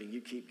keep serving,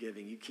 you keep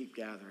giving, you keep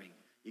gathering,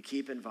 you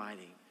keep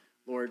inviting.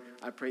 Lord,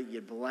 I pray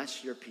you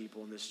bless your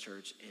people in this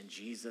church. In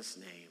Jesus'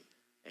 name,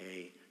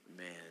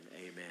 amen,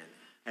 amen.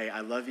 Hey,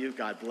 I love you.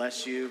 God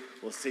bless you.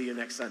 We'll see you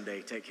next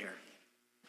Sunday. Take care.